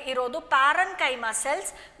 ಮೀಸೋಫಿಲ್ಲಲ್ಲಿ ಇರೋದು parenchyma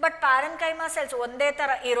cells. But parenchyma cells ಒಂದೇ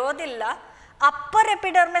ಥರ ಇರೋದಿಲ್ಲ. ಅಪ್ಪರ್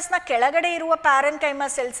ಎಪಿಡರ್ಮಿಸ್ನ ಕೆಳಗಡೆ ಇರುವ ಪ್ಯಾರನ್ಕೈಮಾ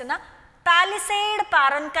ಸೆಲ್ಸ್ನ ಪ್ಯಾಲಿಸೇಡ್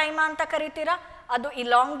ಪ್ಯಾರನ್ಕೈಮಾ ಅಂತ ಕರಿತೀರಾ. ಅದು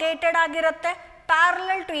ಇಲಾಂಗೇಟೆಡ್ ಆಗಿರುತ್ತೆ,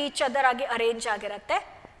 ಪ್ಯಾರಲಲ್ ಟು ಈಚ್ ಅದರ್ ಆಗಿ ಅರೇಂಜ್ ಆಗಿರುತ್ತೆ.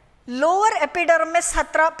 ಲೋವರ್ ಎಪಿಡರ್ಮಿಸ್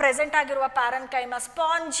ಹತ್ರ ಪ್ರೆಸೆಂಟ್ ಆಗಿರುವ ಪ್ಯಾರನ್ಕೈಮಾ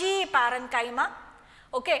ಸ್ಪಾಂಜಿ ಪ್ಯಾರನ್ಕೈಮಾ.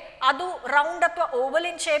 ಓಕೆ, ಅದು ರೌಂಡ್ ಅಥವಾ ಓವಲ್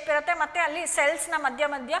ಇನ್ ಶೇಪ್ ಇರುತ್ತೆ. ಮತ್ತು ಅಲ್ಲಿ ಸೆಲ್ಸ್ನ ಮಧ್ಯ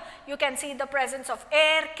ಮಧ್ಯ you can see the presence of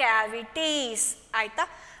air cavities. ಆಯಿತಾ?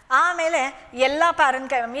 ಆಮೇಲೆ ಎಲ್ಲ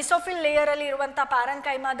ಪ್ಯಾರನ್ಕೈಮಾ ಮೀಸೋಫಿಲ್ ಲೇಯರಲ್ಲಿ ಇರುವಂಥ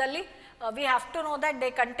ಪ್ಯಾರನ್ಕೈಮಾದಲ್ಲಿ we have to know that they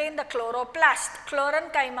contain the chloroplast.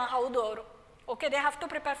 ಕ್ಲೋರನ್ಕೈಮಾ ಹೌದು ಅವರು. Okay, they have to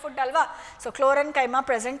prepare food ಅಲ್ವಾ? ಸೊ ಕ್ಲೋರನ್ಕೈಮಾ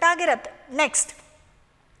ಪ್ರೆಸೆಂಟ್ ಆಗಿರುತ್ತೆ. ನೆಕ್ಸ್ಟ್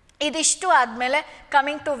ಇದಿಷ್ಟು ಆದಮೇಲೆ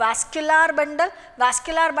coming to vascular bundle.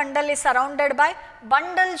 Vascular bundle is surrounded by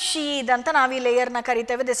bundle sheath ಅಂತ ನಾವು ಈ ಲೇಯರ್ನ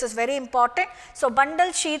ಕರಿತೇವೆ. This is very important. So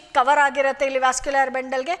bundle sheath cover ಆಗಿರುತ್ತೆ ಇಲ್ಲಿ vascular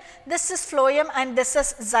ಬಂಡಲ್ಗೆ. This is phloem and this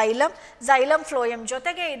is xylem. Xylem phloem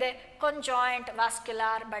ಜೊತೆಗೆ ಇದೆ conjoint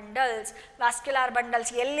vascular bundles. vascular bundles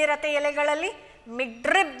ಎಲ್ಲಿರುತ್ತೆ ಎಲೆಗಳಲ್ಲಿ?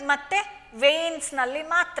 ಮಿಡ್ರಿಬ್ ಮತ್ತು ವೇನ್ಸ್ನಲ್ಲಿ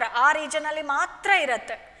ಮಾತ್ರ, ಆ ರೀಜನಲ್ಲಿ ಮಾತ್ರ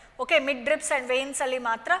ಇರುತ್ತೆ. ಓಕೆ, ಮಿಡ್ರಿಬ್ಸ್ ಆ್ಯಂಡ್ ವೇನ್ಸಲ್ಲಿ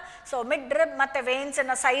ಮಾತ್ರ. ಸೊ ಮಿಡ್ರಿಬ್ ಮತ್ತು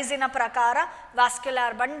ವೇನ್ಸಿನ ಸೈಜಿನ ಪ್ರಕಾರ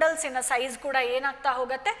ವ್ಯಾಸ್ಕ್ಯುಲಾರ್ ಬಂಡಲ್ಸಿನ ಸೈಜ್ ಕೂಡ ಏನಾಗ್ತಾ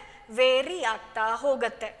ಹೋಗುತ್ತೆ? ವೇರಿ ಆಗ್ತಾ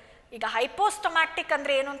ಹೋಗುತ್ತೆ. ಈಗ ಹೈಪೋಸ್ಟೊಮ್ಯಾಟಿಕ್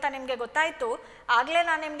ಅಂದರೆ ಏನು ಅಂತ ನಿಮಗೆ ಗೊತ್ತಾಯಿತು. ಆಗಲೇ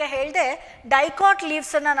ನಾನು ನಿಮಗೆ ಹೇಳಿದೆ ಡೈಕಾಟ್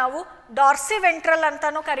ಲೀವ್ಸನ್ನು ನಾವು ಡಾರ್ಸಿ ವೆಂಟ್ರಲ್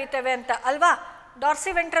ಅಂತಲೂ ಕರಿತೇವೆ ಅಂತ ಅಲ್ವಾ?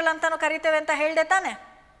 ಡಾರ್ಸಿ ವೆಂಟ್ರಲ್ ಅಂತಲೂ ಕರಿತೇವೆ ಅಂತ ಹೇಳಿದೆ ತಾನೆ?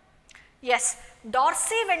 ಎಸ್,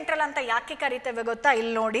 ಡಾರ್ಸಿ ವೆಂಟ್ರಲ್ ಅಂತ ಯಾಕೆ ಕರಿತೇವೆ ಗೊತ್ತಾ?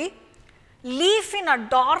 ಇಲ್ಲಿ ನೋಡಿ, ಲೀಫಿನ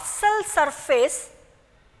ಡಾರ್ಸಲ್ ಸರ್ಫೇಸ್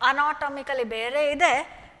ಅನಾಟಮಿಕಲಿ ಬೇರೆ ಇದೆ,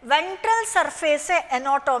 ವೆಂಟ್ರಲ್ ಸರ್ಫೇಸೇ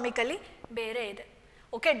ಎನಾಟಮಿಕಲಿ ಬೇರೆ ಇದೆ.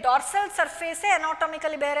 ಓಕೆ, ಡಾರ್ಸಲ್ ಸರ್ಫೇಸೇ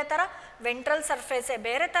ಎನಾಟಮಿಕಲಿ ಬೇರೆ ಥರ, ವೆಂಟ್ರಲ್ ಸರ್ಫೇಸೇ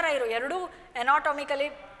ಬೇರೆ ಥರ ಇರೋ ಎರಡೂ ಎನಾಟಮಿಕಲಿ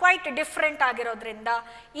ಕ್ವೈಟ್ ಡಿಫ್ರೆಂಟ್ ಆಗಿರೋದ್ರಿಂದ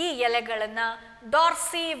ಈ ಎಲೆಗಳನ್ನು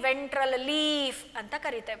ಡಾರ್ಸಿ ವೆಂಟ್ರಲ್ ಲೀಫ್ ಅಂತ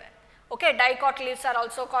ಕರಿತೇವೆ. Okay, dicot leaves are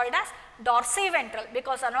also called as dorsiventral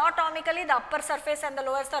because anatomically the upper surface and the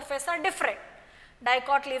lower surface are different.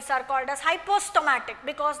 Dicot leaves are called as hypostomatic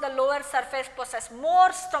because the lower surface possess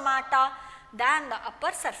more stomata than the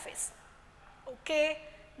upper surface. Okay,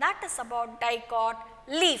 that is about dicot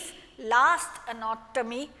leaf. Last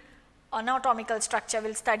anatomical structure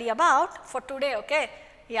we'll study about for today. Okay,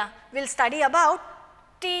 yeah, we'll study about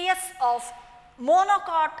TS of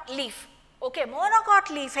monocot leaf. Okay, monocot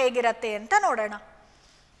leaf ಹೇಗಿರುತ್ತೆ ಅಂತ ನೋಡೋಣ.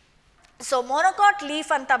 So monocot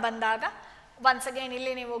leaf ಅಂತ ಬಂದಾಗ once again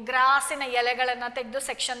ಇಲ್ಲಿ ನೀವು ಗ್ರಾಸಿನ ಎಲೆಗಳನ್ನು ತೆಗೆದು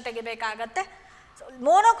section ತೆಗಿಬೇಕಾಗತ್ತೆ. So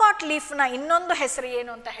monocot ಲೀಫ್ನ ಇನ್ನೊಂದು ಹೆಸರು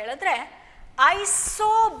ಏನು ಅಂತ ಹೇಳಿದ್ರೆ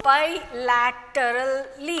ಐಸೋಬೈಲ್ಯಾಟರಲ್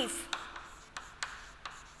ಲೀಫ್.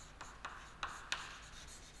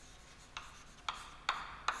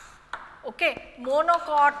 ಓಕೆ,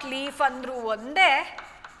 ಮೋನೋಕಾಟ್ ಲೀಫ್ ಅಂದ್ರೂ ಒಂದೇ,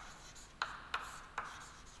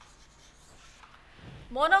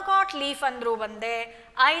 ಮೋನೋಕಾಟ್ ಲೀಫ್ ಅಂದ್ರೂ ಒಂದೇ,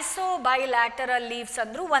 ಐಸೋಬೈಲ್ಯಾಟರಲ್ ಲೀವ್ಸ್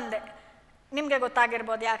ಅಂದ್ರೂ ಒಂದೇ. ನಿಮಗೆ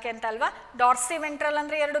ಗೊತ್ತಾಗಿರ್ಬೋದು ಯಾಕೆ ಅಂತ ಅಲ್ವಾ? ಡಾರ್ಸಿ ವೆಂಟ್ರಲ್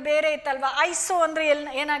ಅಂದರೆ ಎರಡು ಬೇರೆ ಇತ್ತಲ್ವಾ? ಐಸೋ ಅಂದರೆ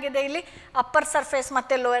ಏನಾಗಿದೆ ಇಲ್ಲಿ? ಅಪ್ಪರ್ ಸರ್ಫೇಸ್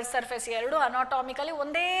ಮತ್ತು ಲೋಯರ್ ಸರ್ಫೇಸ್ ಎರಡು ಅನಾಟಾಮಿಕಲಿ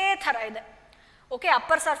ಒಂದೇ ಥರ ಇದೆ. ಓಕೆ,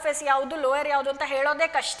 ಅಪ್ಪರ್ ಸರ್ಫೇಸ್ ಯಾವುದು ಲೋಯರ್ ಯಾವುದು ಅಂತ ಹೇಳೋದೇ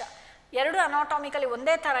ಕಷ್ಟ. ಎರಡು ಅನಾಟಾಮಿಕಲಿ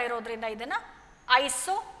ಒಂದೇ ಥರ ಇರೋದ್ರಿಂದ ಇದನ್ನು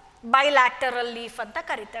ಐಸೋ ಬೈಲ್ಯಾಟರಲ್ ಲೀಫ್ ಅಂತ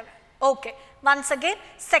ಕರಿತೇವೆ. ಓಕೆ, ಒನ್ಸ್ ಅಗೇನ್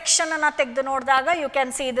ಸೆಕ್ಷನನ್ನು ತೆಗೆದು ನೋಡಿದಾಗ you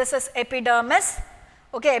can see this is epidermis.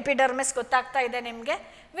 Okay, epidermis ಗೊತ್ತಾಗ್ತಾ ಇದೆ ನಿಮಗೆ.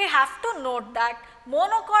 We have to note that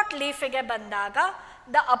monocot ಲೀಫಿಗೆ ಬಂದಾಗ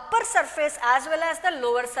the upper surface as well as the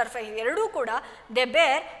lower surface ಎರಡೂ ಕೂಡ ದೆ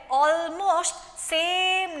ಬೇರ್ almost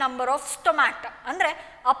same number of stomata. ಅಂದರೆ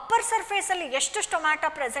ಅಪ್ಪರ್ ಸರ್ಫೇಸಲ್ಲಿ ಎಷ್ಟು ಸ್ಟೊಮ್ಯಾಟ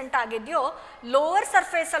ಪ್ರೆಸೆಂಟ್ ಆಗಿದೆಯೋ ಲೋವರ್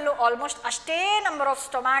ಸರ್ಫೇಸಲ್ಲೂ ಆಲ್ಮೋಸ್ಟ್ ಅಷ್ಟೇ ನಂಬರ್ ಆಫ್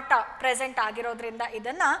ಸ್ಟೊಮ್ಯಾಟ ಪ್ರೆಸೆಂಟ್ ಆಗಿರೋದ್ರಿಂದ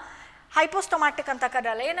ಇದನ್ನು ಹೈಪೋಸ್ಟೊಮ್ಯಾಟಿಕ್ ಅಂತ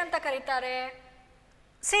ಕರೆಯಲ್ಲ. ಏನಂತ ಕರೀತಾರೆ?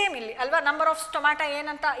 ಸೇಮ್ ಇಲ್ಲಿ ಅಲ್ವಾ? ನಂಬರ್ ಆಫ್ ಸ್ಟೊಮ್ಯಾಟ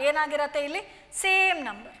ಏನಾಗಿರುತ್ತೆ ಇಲ್ಲಿ? Same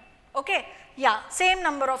number. Okay, yeah, same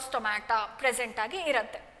number of stomata present ಆಗಿ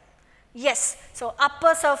ಇರುತ್ತೆ. S, so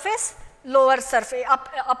upper surface lower surface,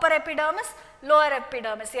 upper epidermis lower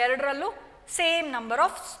epidermis ಎರಡರಲ್ಲೂ same number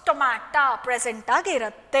of stomata present ಆಗಿ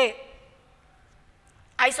ಇರುತ್ತೆ.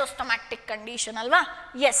 ಐಸೋಸ್ಟೊಮ್ಯಾಟಿಕ್ ಕಂಡೀಷನ್ ಅಲ್ವಾ?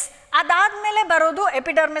 ಎಸ್, ಅದಾದಮೇಲೆ ಬರೋದು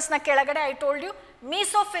ಎಪಿಡರ್ಮಿಸ್ನ ಕೆಳಗಡೆ I told you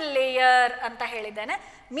mesophyll layer ಅಂತ ಹೇಳಿದ್ದೇನೆ.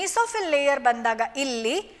 ಮೀಸೋಫಿಲ್ ಲೇಯರ್ ಬಂದಾಗ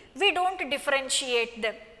ಇಲ್ಲಿ we don't differentiate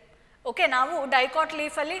them. Okay, ನಾವು ಡೈಕಾಟ್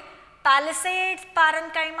ಲೀಫಲ್ಲಿ ಪ್ಯಾಲಿಸೇಡ್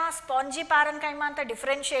ಪ್ಯಾರನ್ಕೈಮಾ, ಸ್ಪಾಂಜಿ ಪ್ಯಾರನ್ಕೈಮಾ ಅಂತ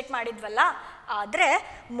ಡಿಫ್ರೆನ್ಶಿಯೇಟ್ ಮಾಡಿದ್ವಲ್ಲ. ಆದರೆ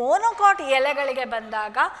ಮೋನೋಕಾಟ್ ಎಲೆಗಳಿಗೆ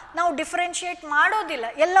ಬಂದಾಗ ನಾವು ಡಿಫ್ರೆನ್ಶಿಯೇಟ್ ಮಾಡೋದಿಲ್ಲ,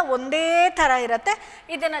 ಎಲ್ಲ ಒಂದೇ ಥರ ಇರುತ್ತೆ.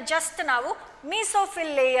 ಇದನ್ನು ಜಸ್ಟ್ ನಾವು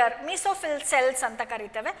ಮೀಸೋಫಿಲ್ ಲೇಯರ್, ಮೀಸೋಫಿಲ್ ಸೆಲ್ಸ್ ಅಂತ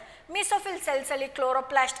ಕರಿತೇವೆ. ಮೀಸೋಫಿಲ್ ಸೆಲ್ಸಲ್ಲಿ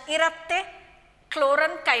ಕ್ಲೋರೋಪ್ಲಾಸ್ಟ್ ಇರುತ್ತೆ,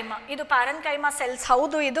 ಕ್ಲೋರನ್ಕೈಮಾ, ಇದು ಪ್ಯಾರೆನ್ಕೈಮಾ ಸೆಲ್ಸ್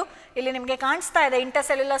ಹೌದು. ಇದು ಇಲ್ಲಿ ನಿಮಗೆ ಕಾಣಿಸ್ತಾ ಇದೆ,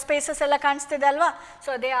 ಇಂಟರ್ಸೆಲ್ಯುಲರ್ ಸ್ಪೇಸಸ್ ಎಲ್ಲ ಕಾಣಿಸ್ತಿದೆ ಅಲ್ವಾ.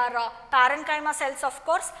 So they are parenchyma cells of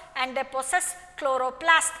course and they possess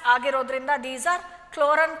chloroplast ಆಗಿರೋದ್ರಿಂದ ದೀಸ್ ಆರ್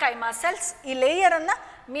ಕ್ಲೋರನ್ಕೈಮಾ ಸೆಲ್ಸ್. ಈ ಲೇಯರನ್ನು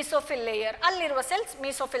ಮೀಸೋಫಿಲ್ ಲೇಯರ್, ಅಲ್ಲಿರುವ ಸೆಲ್ಸ್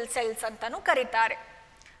ಮೀಸೋಫಿಲ್ ಸೆಲ್ಸ್ ಅಂತಲೂ ಕರೀತಾರೆ.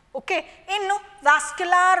 ಓಕೆ, ಇನ್ನು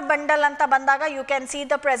ವ್ಯಾಸ್ಕ್ಯುಲಾರ್ ಬಂಡಲ್ ಅಂತ ಬಂದಾಗ you can see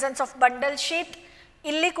the presence of bundle sheet.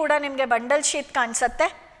 ಇಲ್ಲಿ ಕೂಡ ನಿಮಗೆ ಬಂಡಲ್ ಶೀಟ್ ಕಾಣಿಸುತ್ತೆ.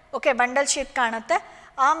 ಓಕೆ, ಬಂಡಲ್ ಶೀಟ್ ಕಾಣುತ್ತೆ.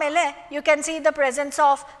 ಆಮೇಲೆ you can see the presence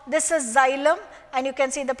of this is xylem and you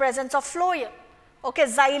can see the presence of phloem. Okay,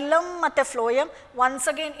 xylem ಮತ್ತು phloem. Once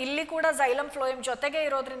again ಇಲ್ಲಿ ಕೂಡ xylem phloem ಜೊತೆಗೆ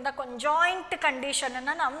ಇರೋದ್ರಿಂದ ಕಂಜಾಯಿಂಟ್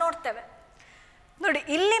ಕಂಡೀಷನನ್ನು ನಾವು ನೋಡ್ತೇವೆ. ನೋಡಿ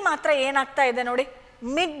ಇಲ್ಲಿ ಮಾತ್ರ ಏನಾಗ್ತಾ ಇದೆ ನೋಡಿ,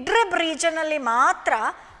 ಮಿಡ್ರಿಬ್ ರೀಜನಲ್ಲಿ ಮಾತ್ರ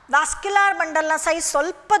ವ್ಯಾಸ್ಕ್ಯುಲಾರ್ ಬಂಡಲ್ನ ಸೈಜ್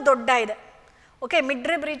ಸ್ವಲ್ಪ ದೊಡ್ಡ ಇದೆ. ಓಕೆ,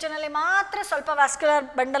 ಮಿಡ್ರಿಬ್ ರೀಜನಲ್ಲಿ ಮಾತ್ರ ಸ್ವಲ್ಪ ವ್ಯಾಸ್ಕ್ಯುಲಾರ್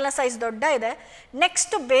ಬಂಡಲ್ನ ಸೈಜ್ ದೊಡ್ಡ ಇದೆ.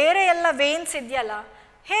 ನೆಕ್ಸ್ಟ್ ಬೇರೆ ಎಲ್ಲ ವೇನ್ಸ್ ಇದೆಯಲ್ಲ,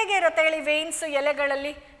 ಹೇಗೆ ಇರುತ್ತೆ ಹೇಳಿ ವೇನ್ಸ್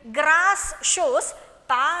ಎಲೆಗಳಲ್ಲಿ? ಗ್ರಾಸ್ ಶೋಸ್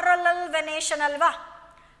ಪ್ಯಾರಲಲ್ ವೆನೇಷನ್ ಅಲ್ವಾ.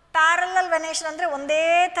 ಪ್ಯಾರಲಲ್ ವೆನೇಷನ್ ಅಂದರೆ ಒಂದೇ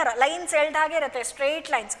ಥರ ಲೈನ್ಸ್ ಎಲ್ಡ್ ಹಾಗೆ ಇರುತ್ತೆ, ಸ್ಟ್ರೈಟ್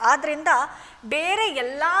ಲೈನ್ಸ್. ಆದ್ದರಿಂದ ಬೇರೆ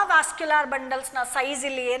ಎಲ್ಲ ವ್ಯಾಸ್ಕ್ಯುಲಾರ್ ಬಂಡಲ್ಸ್ನ ಸೈಜ್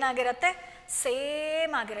ಇಲ್ಲಿ ಏನಾಗಿರುತ್ತೆ,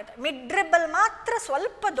 ಸೇಮ್ ಆಗಿರುತ್ತೆ. ಮಿಡ್ರಿಬಲ್ ಮಾತ್ರ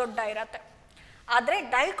ಸ್ವಲ್ಪ ದೊಡ್ಡ ಇರುತ್ತೆ. ಆದರೆ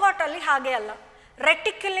ಡೈಕಾಟಲ್ಲಿ ಹಾಗೆ ಅಲ್ಲ.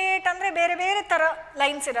 ರೆಟಿಕ್ಯುಲೇಟ್ ಅಂದರೆ ಬೇರೆ ಬೇರೆ ಥರ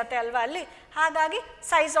ಲೈನ್ಸ್ ಇರುತ್ತೆ ಅಲ್ವಾ ಅಲ್ಲಿ, ಹಾಗಾಗಿ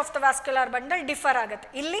size of the vascular bundle differ ಆಗುತ್ತೆ.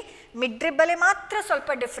 ಇಲ್ಲಿ ಮಿಡ್ರಿಬಲ್ಲಿ ಮಾತ್ರ ಸ್ವಲ್ಪ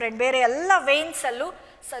ಡಿಫ್ರೆಂಟ್, ಬೇರೆ ಎಲ್ಲ ವೇನ್ಸಲ್ಲೂ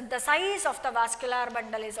the size of the vascular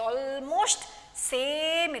bundle is almost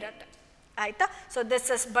same ಇರುತ್ತೆ. ಆಯಿತಾ? So this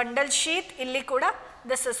is bundle sheet. ಇಲ್ಲಿ ಕೂಡ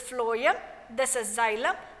this is phloem, this is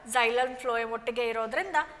xylem. Xylem phloem ಒಟ್ಟಿಗೆ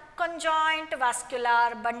ಇರೋದ್ರಿಂದ ಕಂಜಾಯಿಂಟ್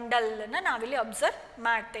ವ್ಯಾಸ್ಕ್ಯುಲಾರ್ ಬಂಡಲ್ನ ನಾವಿಲ್ಲಿ ಅಬ್ಸರ್ವ್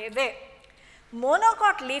ಮಾಡ್ತೇವೆ.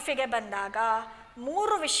 ಮೊನೊಕಾಟ್ ಲೀಫಿಗೆ ಬಂದಾಗ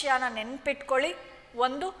 3 ವಿಷಯನ ನೆನ್ಪಿಟ್ಕೊಳ್ಳಿ.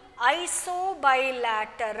 ಒಂದು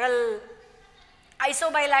ಐಸೋಬೈಲ್ಯಾಟರಲ್.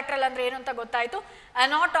 ಐಸೋಬೈಲ್ಯಾಟ್ರಲ್ ಅಂದರೆ ಏನು ಅಂತ ಗೊತ್ತಾಯಿತು.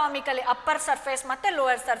 ಅನಾಟಾಮಿಕಲಿ ಅಪ್ಪರ್ ಸರ್ಫೇಸ್ ಮತ್ತು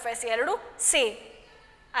ಲೋವರ್ ಸರ್ಫೇಸ್ ಎರಡು ಸೇಮ್.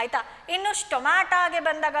 ಆಯಿತಾ? ಇನ್ನು ಸ್ಟೊಮ್ಯಾಟಾಗೆ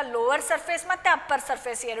ಬಂದಾಗ ಲೋವರ್ ಸರ್ಫೇಸ್ ಮತ್ತು ಅಪ್ಪರ್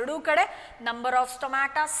ಸರ್ಫೇಸ್ ಎರಡೂ ಕಡೆ ನಂಬರ್ ಆಫ್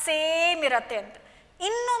ಸ್ಟೊಮ್ಯಾಟಾ ಸೇಮ್ ಇರುತ್ತೆ ಅಂತ.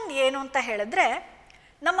 ಇನ್ನೊಂದು ಏನು ಅಂತ ಹೇಳಿದ್ರೆ,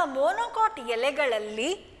 ನಮ್ಮ ಮೊನೊಕಾಟ್ ಎಲೆಗಳಲ್ಲಿ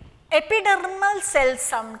epidermal cells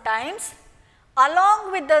sometimes along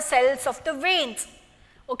with the cells of the veins.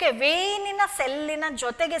 Okay, ವೇನಿನ ಸೆಲ್ಲಿನ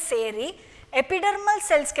ಜೊತೆಗೆ ಸೇರಿ ಎಪಿಡರ್ಮಲ್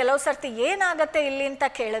ಸೆಲ್ಸ್ ಕೆಲವು ಸರ್ತಿ ಏನಾಗುತ್ತೆ ಇಲ್ಲಿ ಅಂತ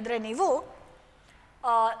ಕೇಳಿದ್ರೆ ನೀವು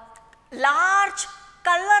ಲಾರ್ಜ್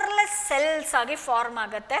ಕಲರ್ಲೆಸ್ ಸೆಲ್ಸ್ ಆಗಿ ಫಾರ್ಮ್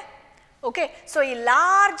ಆಗುತ್ತೆ. ಓಕೆ, ಸೊ ಈ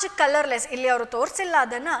ಲಾರ್ಜ್ ಕಲರ್ಲೆಸ್ ಇಲ್ಲಿ ಅವರು ತೋರಿಸಿಲ್ಲ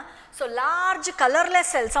ಅದನ್ನು. So large colourless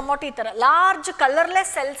cells amount ಈ ಥರ ಲಾರ್ಜ್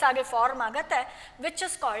ಕಲರ್ಲೆಸ್ ಸೆಲ್ಸ್ ಆಗಿ ಫಾರ್ಮ್ ಆಗುತ್ತೆ, which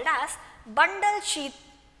is called as bundle sheet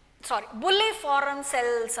ಬುಲ್ಲಿಫಾರಮ್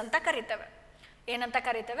cells ಅಂತ ಕರಿತೇವೆ. ಏನಂತ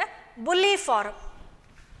ಕರಿತೇವೆ? ಬುಲ್ಲಿಫಾರಮ್.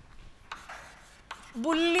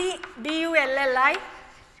 ಬುಲ್ಲಿ BULLIFORM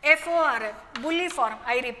ಬುಲ್ಲಿಫಾರಮ್.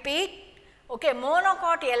 I repeat. Okay,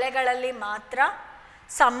 monocot ಎಲೆಗಳಲ್ಲಿ ಮಾತ್ರ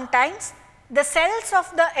sometimes the cells of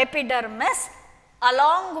the epidermis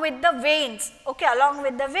along with the veins, okay, along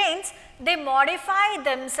with the veins, they modify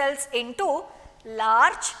themselves into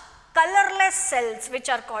large colorless cells which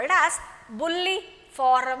are called as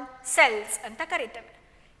bulliform cells ಅಂತ ಕರೀತೇವೆ.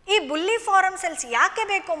 ಈ ಬುಲ್ಲಿಫಾರಮ್ cells ಯಾಕೆ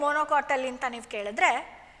ಬೇಕು ಮೊನೊಕಾಟಲ್ಲಿ ಅಂತ ನೀವು ಕೇಳಿದ್ರೆ,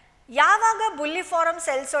 ಯಾವಾಗ ಬುಲ್ಲಿಫಾರಮ್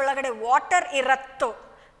ಸೆಲ್ಸ್ ಒಳಗಡೆ ವಾಟರ್ ಇರುತ್ತೋ,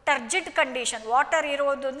 ಟರ್ಜಿಡ್ ಕಂಡೀಷನ್, ವಾಟರ್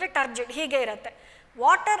ಇರೋದು ಅಂದರೆ ಟರ್ಜಿಡ್ ಹೀಗೆ ಇರುತ್ತೆ.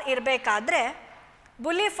 ವಾಟರ್ ಇರಬೇಕಾದ್ರೆ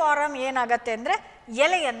ಬುಲ್ಲಿಫಾರಮ್ ಏನಾಗುತ್ತೆ ಅಂದರೆ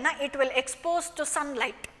ಎಲೆಯನ್ನು it will expose to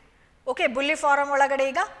sunlight. Okay, ಬುಲ್ಲಿಫಾರಮ್ ಒಳಗಡೆ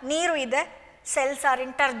ಈಗ ನೀರು ಇದೆ, ಸೆಲ್ಸ್ ಆರ್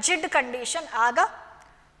ಇನ್ ಟರ್ಜಿಡ್ ಕಂಡೀಷನ್, ಆಗ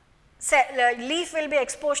leaf will be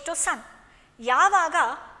expose to ಸನ್. ಯಾವಾಗ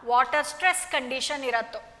ವಾಟರ್ ಸ್ಟ್ರೆಸ್ ಕಂಡೀಷನ್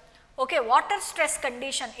ಇರುತ್ತೋ, ಓಕೆ, ವಾಟರ್ ಸ್ಟ್ರೆಸ್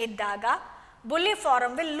ಕಂಡೀಷನ್ ಇದ್ದಾಗ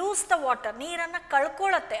ಬುಲ್ಲಿಫಾರಮ್ ವಿಲ್ ಲೂಸ್ ದ ವಾಟರ್, ನೀರನ್ನು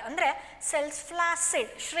ಕಳ್ಕೊಳ್ಳುತ್ತೆ. ಅಂದರೆ ಸೆಲ್ಸ್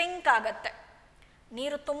ಫ್ಲಾಸಿಡ್ ಶ್ರಿಂಕ್ ಆಗುತ್ತೆ.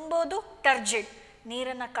 ನೀರು ತುಂಬೋದು ಟರ್ಜಿಡ್,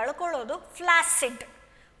 ನೀರನ್ನು ಕಳ್ಕೊಳ್ಳೋದು ಫ್ಲಾಸಿಡ್.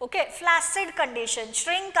 ಓಕೆ, ಫ್ಲಾಸಿಡ್ ಕಂಡೀಷನ್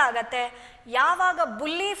ಶ್ರಿಂಕ್ ಆಗುತ್ತೆ. ಯಾವಾಗ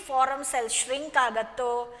ಬುಲ್ಲಿಫಾರಮ್ ಸೆಲ್ ಶ್ರಿಂಕ್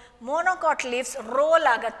ಆಗುತ್ತೋ ಮೊನೊಕಾಟ್ ಲೀವ್ಸ್ ರೋಲ್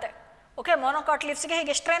ಆಗುತ್ತೆ. ಓಕೆ, ಮೊನೊಕಾಟ್ ಲೀವ್ಸ್ಗೆ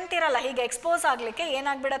ಹೀಗೆ ಸ್ಟ್ರೆಂತ್ ಇರಲ್ಲ, ಹೀಗೆ ಎಕ್ಸ್ಪೋಸ್ ಆಗಲಿಕ್ಕೆ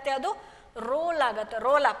ಏನಾಗ್ಬಿಡತ್ತೆ, ಅದು ರೋಲ್ ಆಗುತ್ತೆ,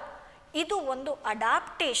 ರೋಲ್ ಅಪ್. ಇದು ಒಂದು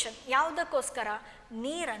ಅಡಾಪ್ಟೇಷನ್. ಯಾವುದಕ್ಕೋಸ್ಕರ?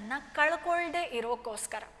 ನೀರನ್ನು ಕಳ್ಕೊಳ್ಳದೆ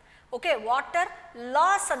ಇರೋಕ್ಕೋಸ್ಕರ. ಓಕೆ, ವಾಟರ್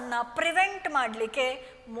ಲಾಸನ್ನು ಪ್ರಿವೆಂಟ್ ಮಾಡಲಿಕ್ಕೆ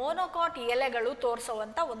ಮೊನೊಕಾಟ್ ಎಲೆಗಳು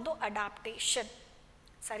ತೋರಿಸುವಂಥ ಒಂದು ಅಡಾಪ್ಟೇಷನ್.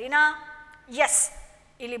 ಸರಿನಾ? ಎಸ್,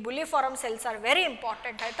 ಇಲ್ಲಿ ಬುಲ್ಲಿಫಾರಮ್ ಸೆಲ್ಸ್ ಆರ್ ವೆರಿ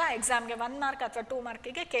ಇಂಪಾರ್ಟೆಂಟ್. ಆಯಿತಾ? ಎಕ್ಸಾಮ್ಗೆ 1 ಮಾರ್ಕ್ ಅಥವಾ 2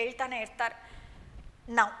 ಮಾರ್ಕಿಗೆ ಕೇಳ್ತಾನೆ ಇರ್ತಾರೆ.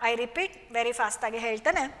 ನಾವು ಐ ರಿಪೀಟ್ ವೆರಿ ಫಾಸ್ಟಾಗಿ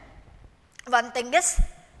ಹೇಳ್ತಾನೆ. One thing is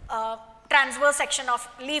transverse section of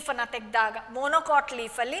ಲೀಫನ್ನು ತೆಗೆದಾಗ ಮೊನೊಕಾಟ್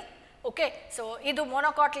ಲೀಫಲ್ಲಿ, ಓಕೆ, ಸೊ ಇದು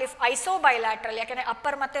ಮೊನೊಕಾಟ್ ಲೀಫ್ ಐಸೋಬೈಲ್ಯಾಟ್ರಲ್, ಯಾಕೆಂದರೆ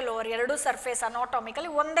ಅಪ್ಪರ್ ಮತ್ತು ಲೋವರ್ ಎರಡೂ ಸರ್ಫೇಸ್ ಅನಾಟಾಮಿಕಲಿ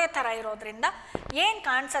ಒಂದೇ ಥರ ಇರೋದ್ರಿಂದ ಏನು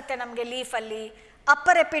ಕಾಣಿಸುತ್ತೆ ನಮಗೆ ಲೀಫಲ್ಲಿ,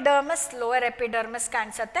 ಅಪ್ಪರ್ ಎಪಿಡರ್ಮಿಸ್ ಲೋವರ್ ಎಪಿಡರ್ಮಿಸ್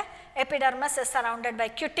ಕಾಣಿಸುತ್ತೆ. Epidermis is surrounded by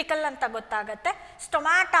cuticle ಅಂತ ಗೊತ್ತಾಗುತ್ತೆ.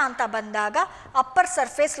 ಸ್ಟೊಮ್ಯಾಟ ಅಂತ ಬಂದಾಗ ಅಪ್ಪರ್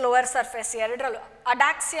ಸರ್ಫೇಸ್ ಲೋವರ್ ಸರ್ಫೇಸ್ ಎರಡರಲ್ಲೂ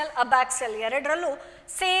ಅಡಾಕ್ಸಿಯಲ್ ಅಬ್ಯಾಕ್ಸಿಯಲ್ ಎರಡರಲ್ಲೂ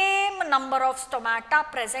same number of stomata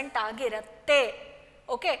present ಆಗಿರುತ್ತೆ.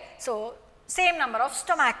 Okay, so same number of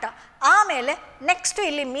stomata. ಆಮೇಲೆ ನೆಕ್ಸ್ಟ್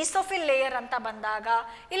ಇಲ್ಲಿ ಮೀಸೋಫಿಲ್ ಲೇಯರ್ ಅಂತ ಬಂದಾಗ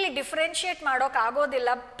ಇಲ್ಲಿ ಡಿಫ್ರೆನ್ಷಿಯೇಟ್ ಮಾಡೋಕೆ ಆಗೋದಿಲ್ಲ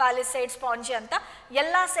ಪ್ಯಾಲಿಸೈಡ್ ಸ್ಪಾಂಜಿ ಅಂತ,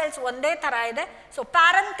 ಎಲ್ಲ ಸೆಲ್ಸ್ ಒಂದೇ ಥರ ಇದೆ. ಸೊ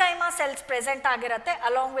ಪ್ಯಾರನ್ಕೈಮಾ ಸೆಲ್ಸ್ ಪ್ರೆಸೆಂಟ್ ಆಗಿರುತ್ತೆ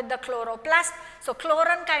along with the chloroplast. So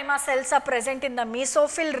ಕ್ಲೋರನ್ಕೈಮಾ cells are present in the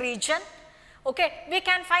mesophyll region. Okay, we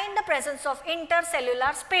can find the presence of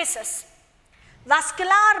intercellular spaces.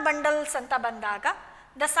 Vascular bundles ಅಂತ ಬಂದಾಗ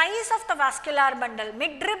the size of the vascular bundle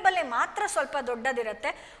ಮಿಡ್ರಿಬ್ಬಲ್ಲಿ ಮಾತ್ರ ಸ್ವಲ್ಪ ದೊಡ್ಡದಿರುತ್ತೆ,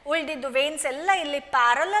 ಉಳಿದಿದ್ದು veins ಎಲ್ಲ ಇಲ್ಲಿ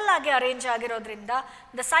parallel ಆಗಿ arrange ಆಗಿರೋದ್ರಿಂದ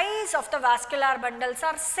the size of the vascular bundles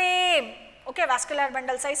are same. Okay, vascular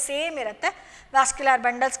bundle size same ಇರುತ್ತೆ. ವ್ಯಾಸ್ಕ್ಯುಲಾರ್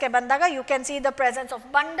ಬಂಡಲ್ಸ್ಗೆ ಬಂದಾಗ you can see the presence of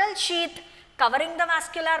bundle sheath covering the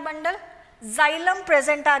vascular bundle. Xylem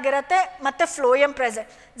present ಆಗಿರುತ್ತೆ ಮತ್ತು phloem present.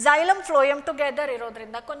 Xylem phloem together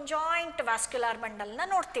ಇರೋದ್ರಿಂದ ಕೊಂಜಾಯಿಂಟ್ vascular ಬಂಡಲ್ನ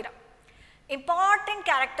ನೋಡ್ತೀರಾ. Important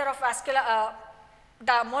character of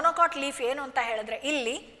the monocot leaf ಏನು ಅಂತ ಹೇಳಿದ್ರೆ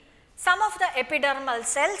ಇಲ್ಲಿ some of the epidermal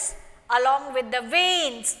cells along with the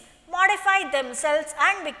veins modify themselves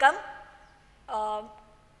and become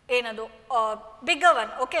ಏನದು bigger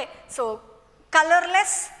one. Okay, so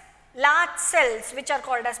colourless large cells which are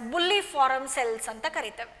called as ಬುಲ್ಲಿಫಾರಮ್ cells ಅಂತ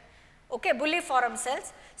ಕರಿತೇವೆ. Okay, ಬುಲ್ಲಿಫಾರಮ್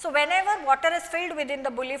cells. So whenever water is filled with in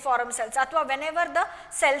the ಬುಲ್ಲಿಫಾರಮ್ cells ಅಥವಾ whenever the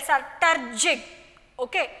cells R ಟರ್ಜಿಡ್,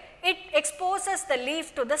 okay, it exposes the leaf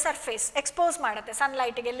to the surface, expose ಮಾಡುತ್ತೆ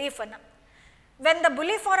ಸನ್ಲೈಟಿಗೆ ಲೀಫನ್ನು. when the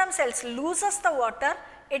bulliform cells loses the water,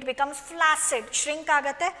 it becomes flaccid, shrink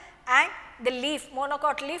ಆಗುತ್ತೆ, and the leaf,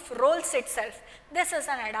 monocot leaf rolls itself. This is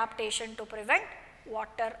an adaptation to prevent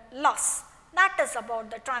water loss. That is about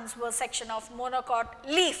the transverse section of monocot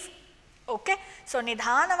leaf. Okay, so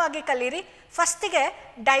ನಿಧಾನವಾಗಿ ಕಲೀರಿ. ಫಸ್ಟಿಗೆ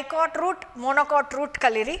dicot root monocot root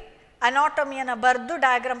ಕಲೀರಿ. ಅನಾಟಮಿಯನ್ನು ಬರೆದು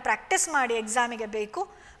diagram practice ಮಾಡಿ ಎಕ್ಸಾಮಿಗೆ ಬೇಕು.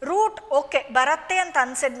 Root okay ಬರುತ್ತೆ ಅಂತ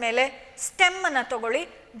ಅನಿಸಿದ ಮೇಲೆ ಸ್ಟೆಮ್ಮನ್ನು ತಗೊಳ್ಳಿ.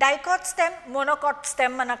 Dicot stem monocot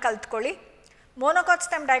ಸ್ಟೆಮ್ಮನ್ನು ಕಲ್ತ್ಕೊಳ್ಳಿ. Monocot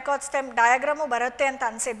stem dicot stem diagram ಬರುತ್ತೆ ಅಂತ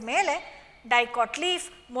ಅನಿಸಿದ ಮೇಲೆ ಡೈಕಾಟ್ ಲೀಫ್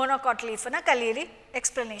ಮೊನೊಕಾಟ್ ಲೀಫನ್ನು ಕಲೀರಿ,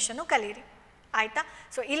 ಎಕ್ಸ್ಪ್ಲನೇಷನು ಕಲೀರಿ. ಆಯಿತಾ?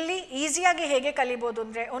 ಸೊ ಇಲ್ಲಿ ಈಸಿಯಾಗಿ ಹೇಗೆ ಕಲಿಬೋದು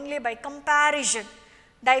ಅಂದರೆ only by comparison.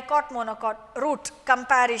 Dicot monocot root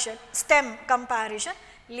comparison, stem comparison,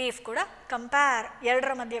 leaf ಕೂಡ ಕಂಪೇರ್,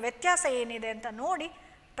 ಎರಡರ ಮಧ್ಯೆ ವ್ಯತ್ಯಾಸ ಏನಿದೆ ಅಂತ ನೋಡಿ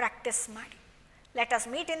ಪ್ರಾಕ್ಟೀಸ್ ಮಾಡಿ. Let us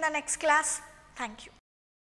meet in the next class. Thank you.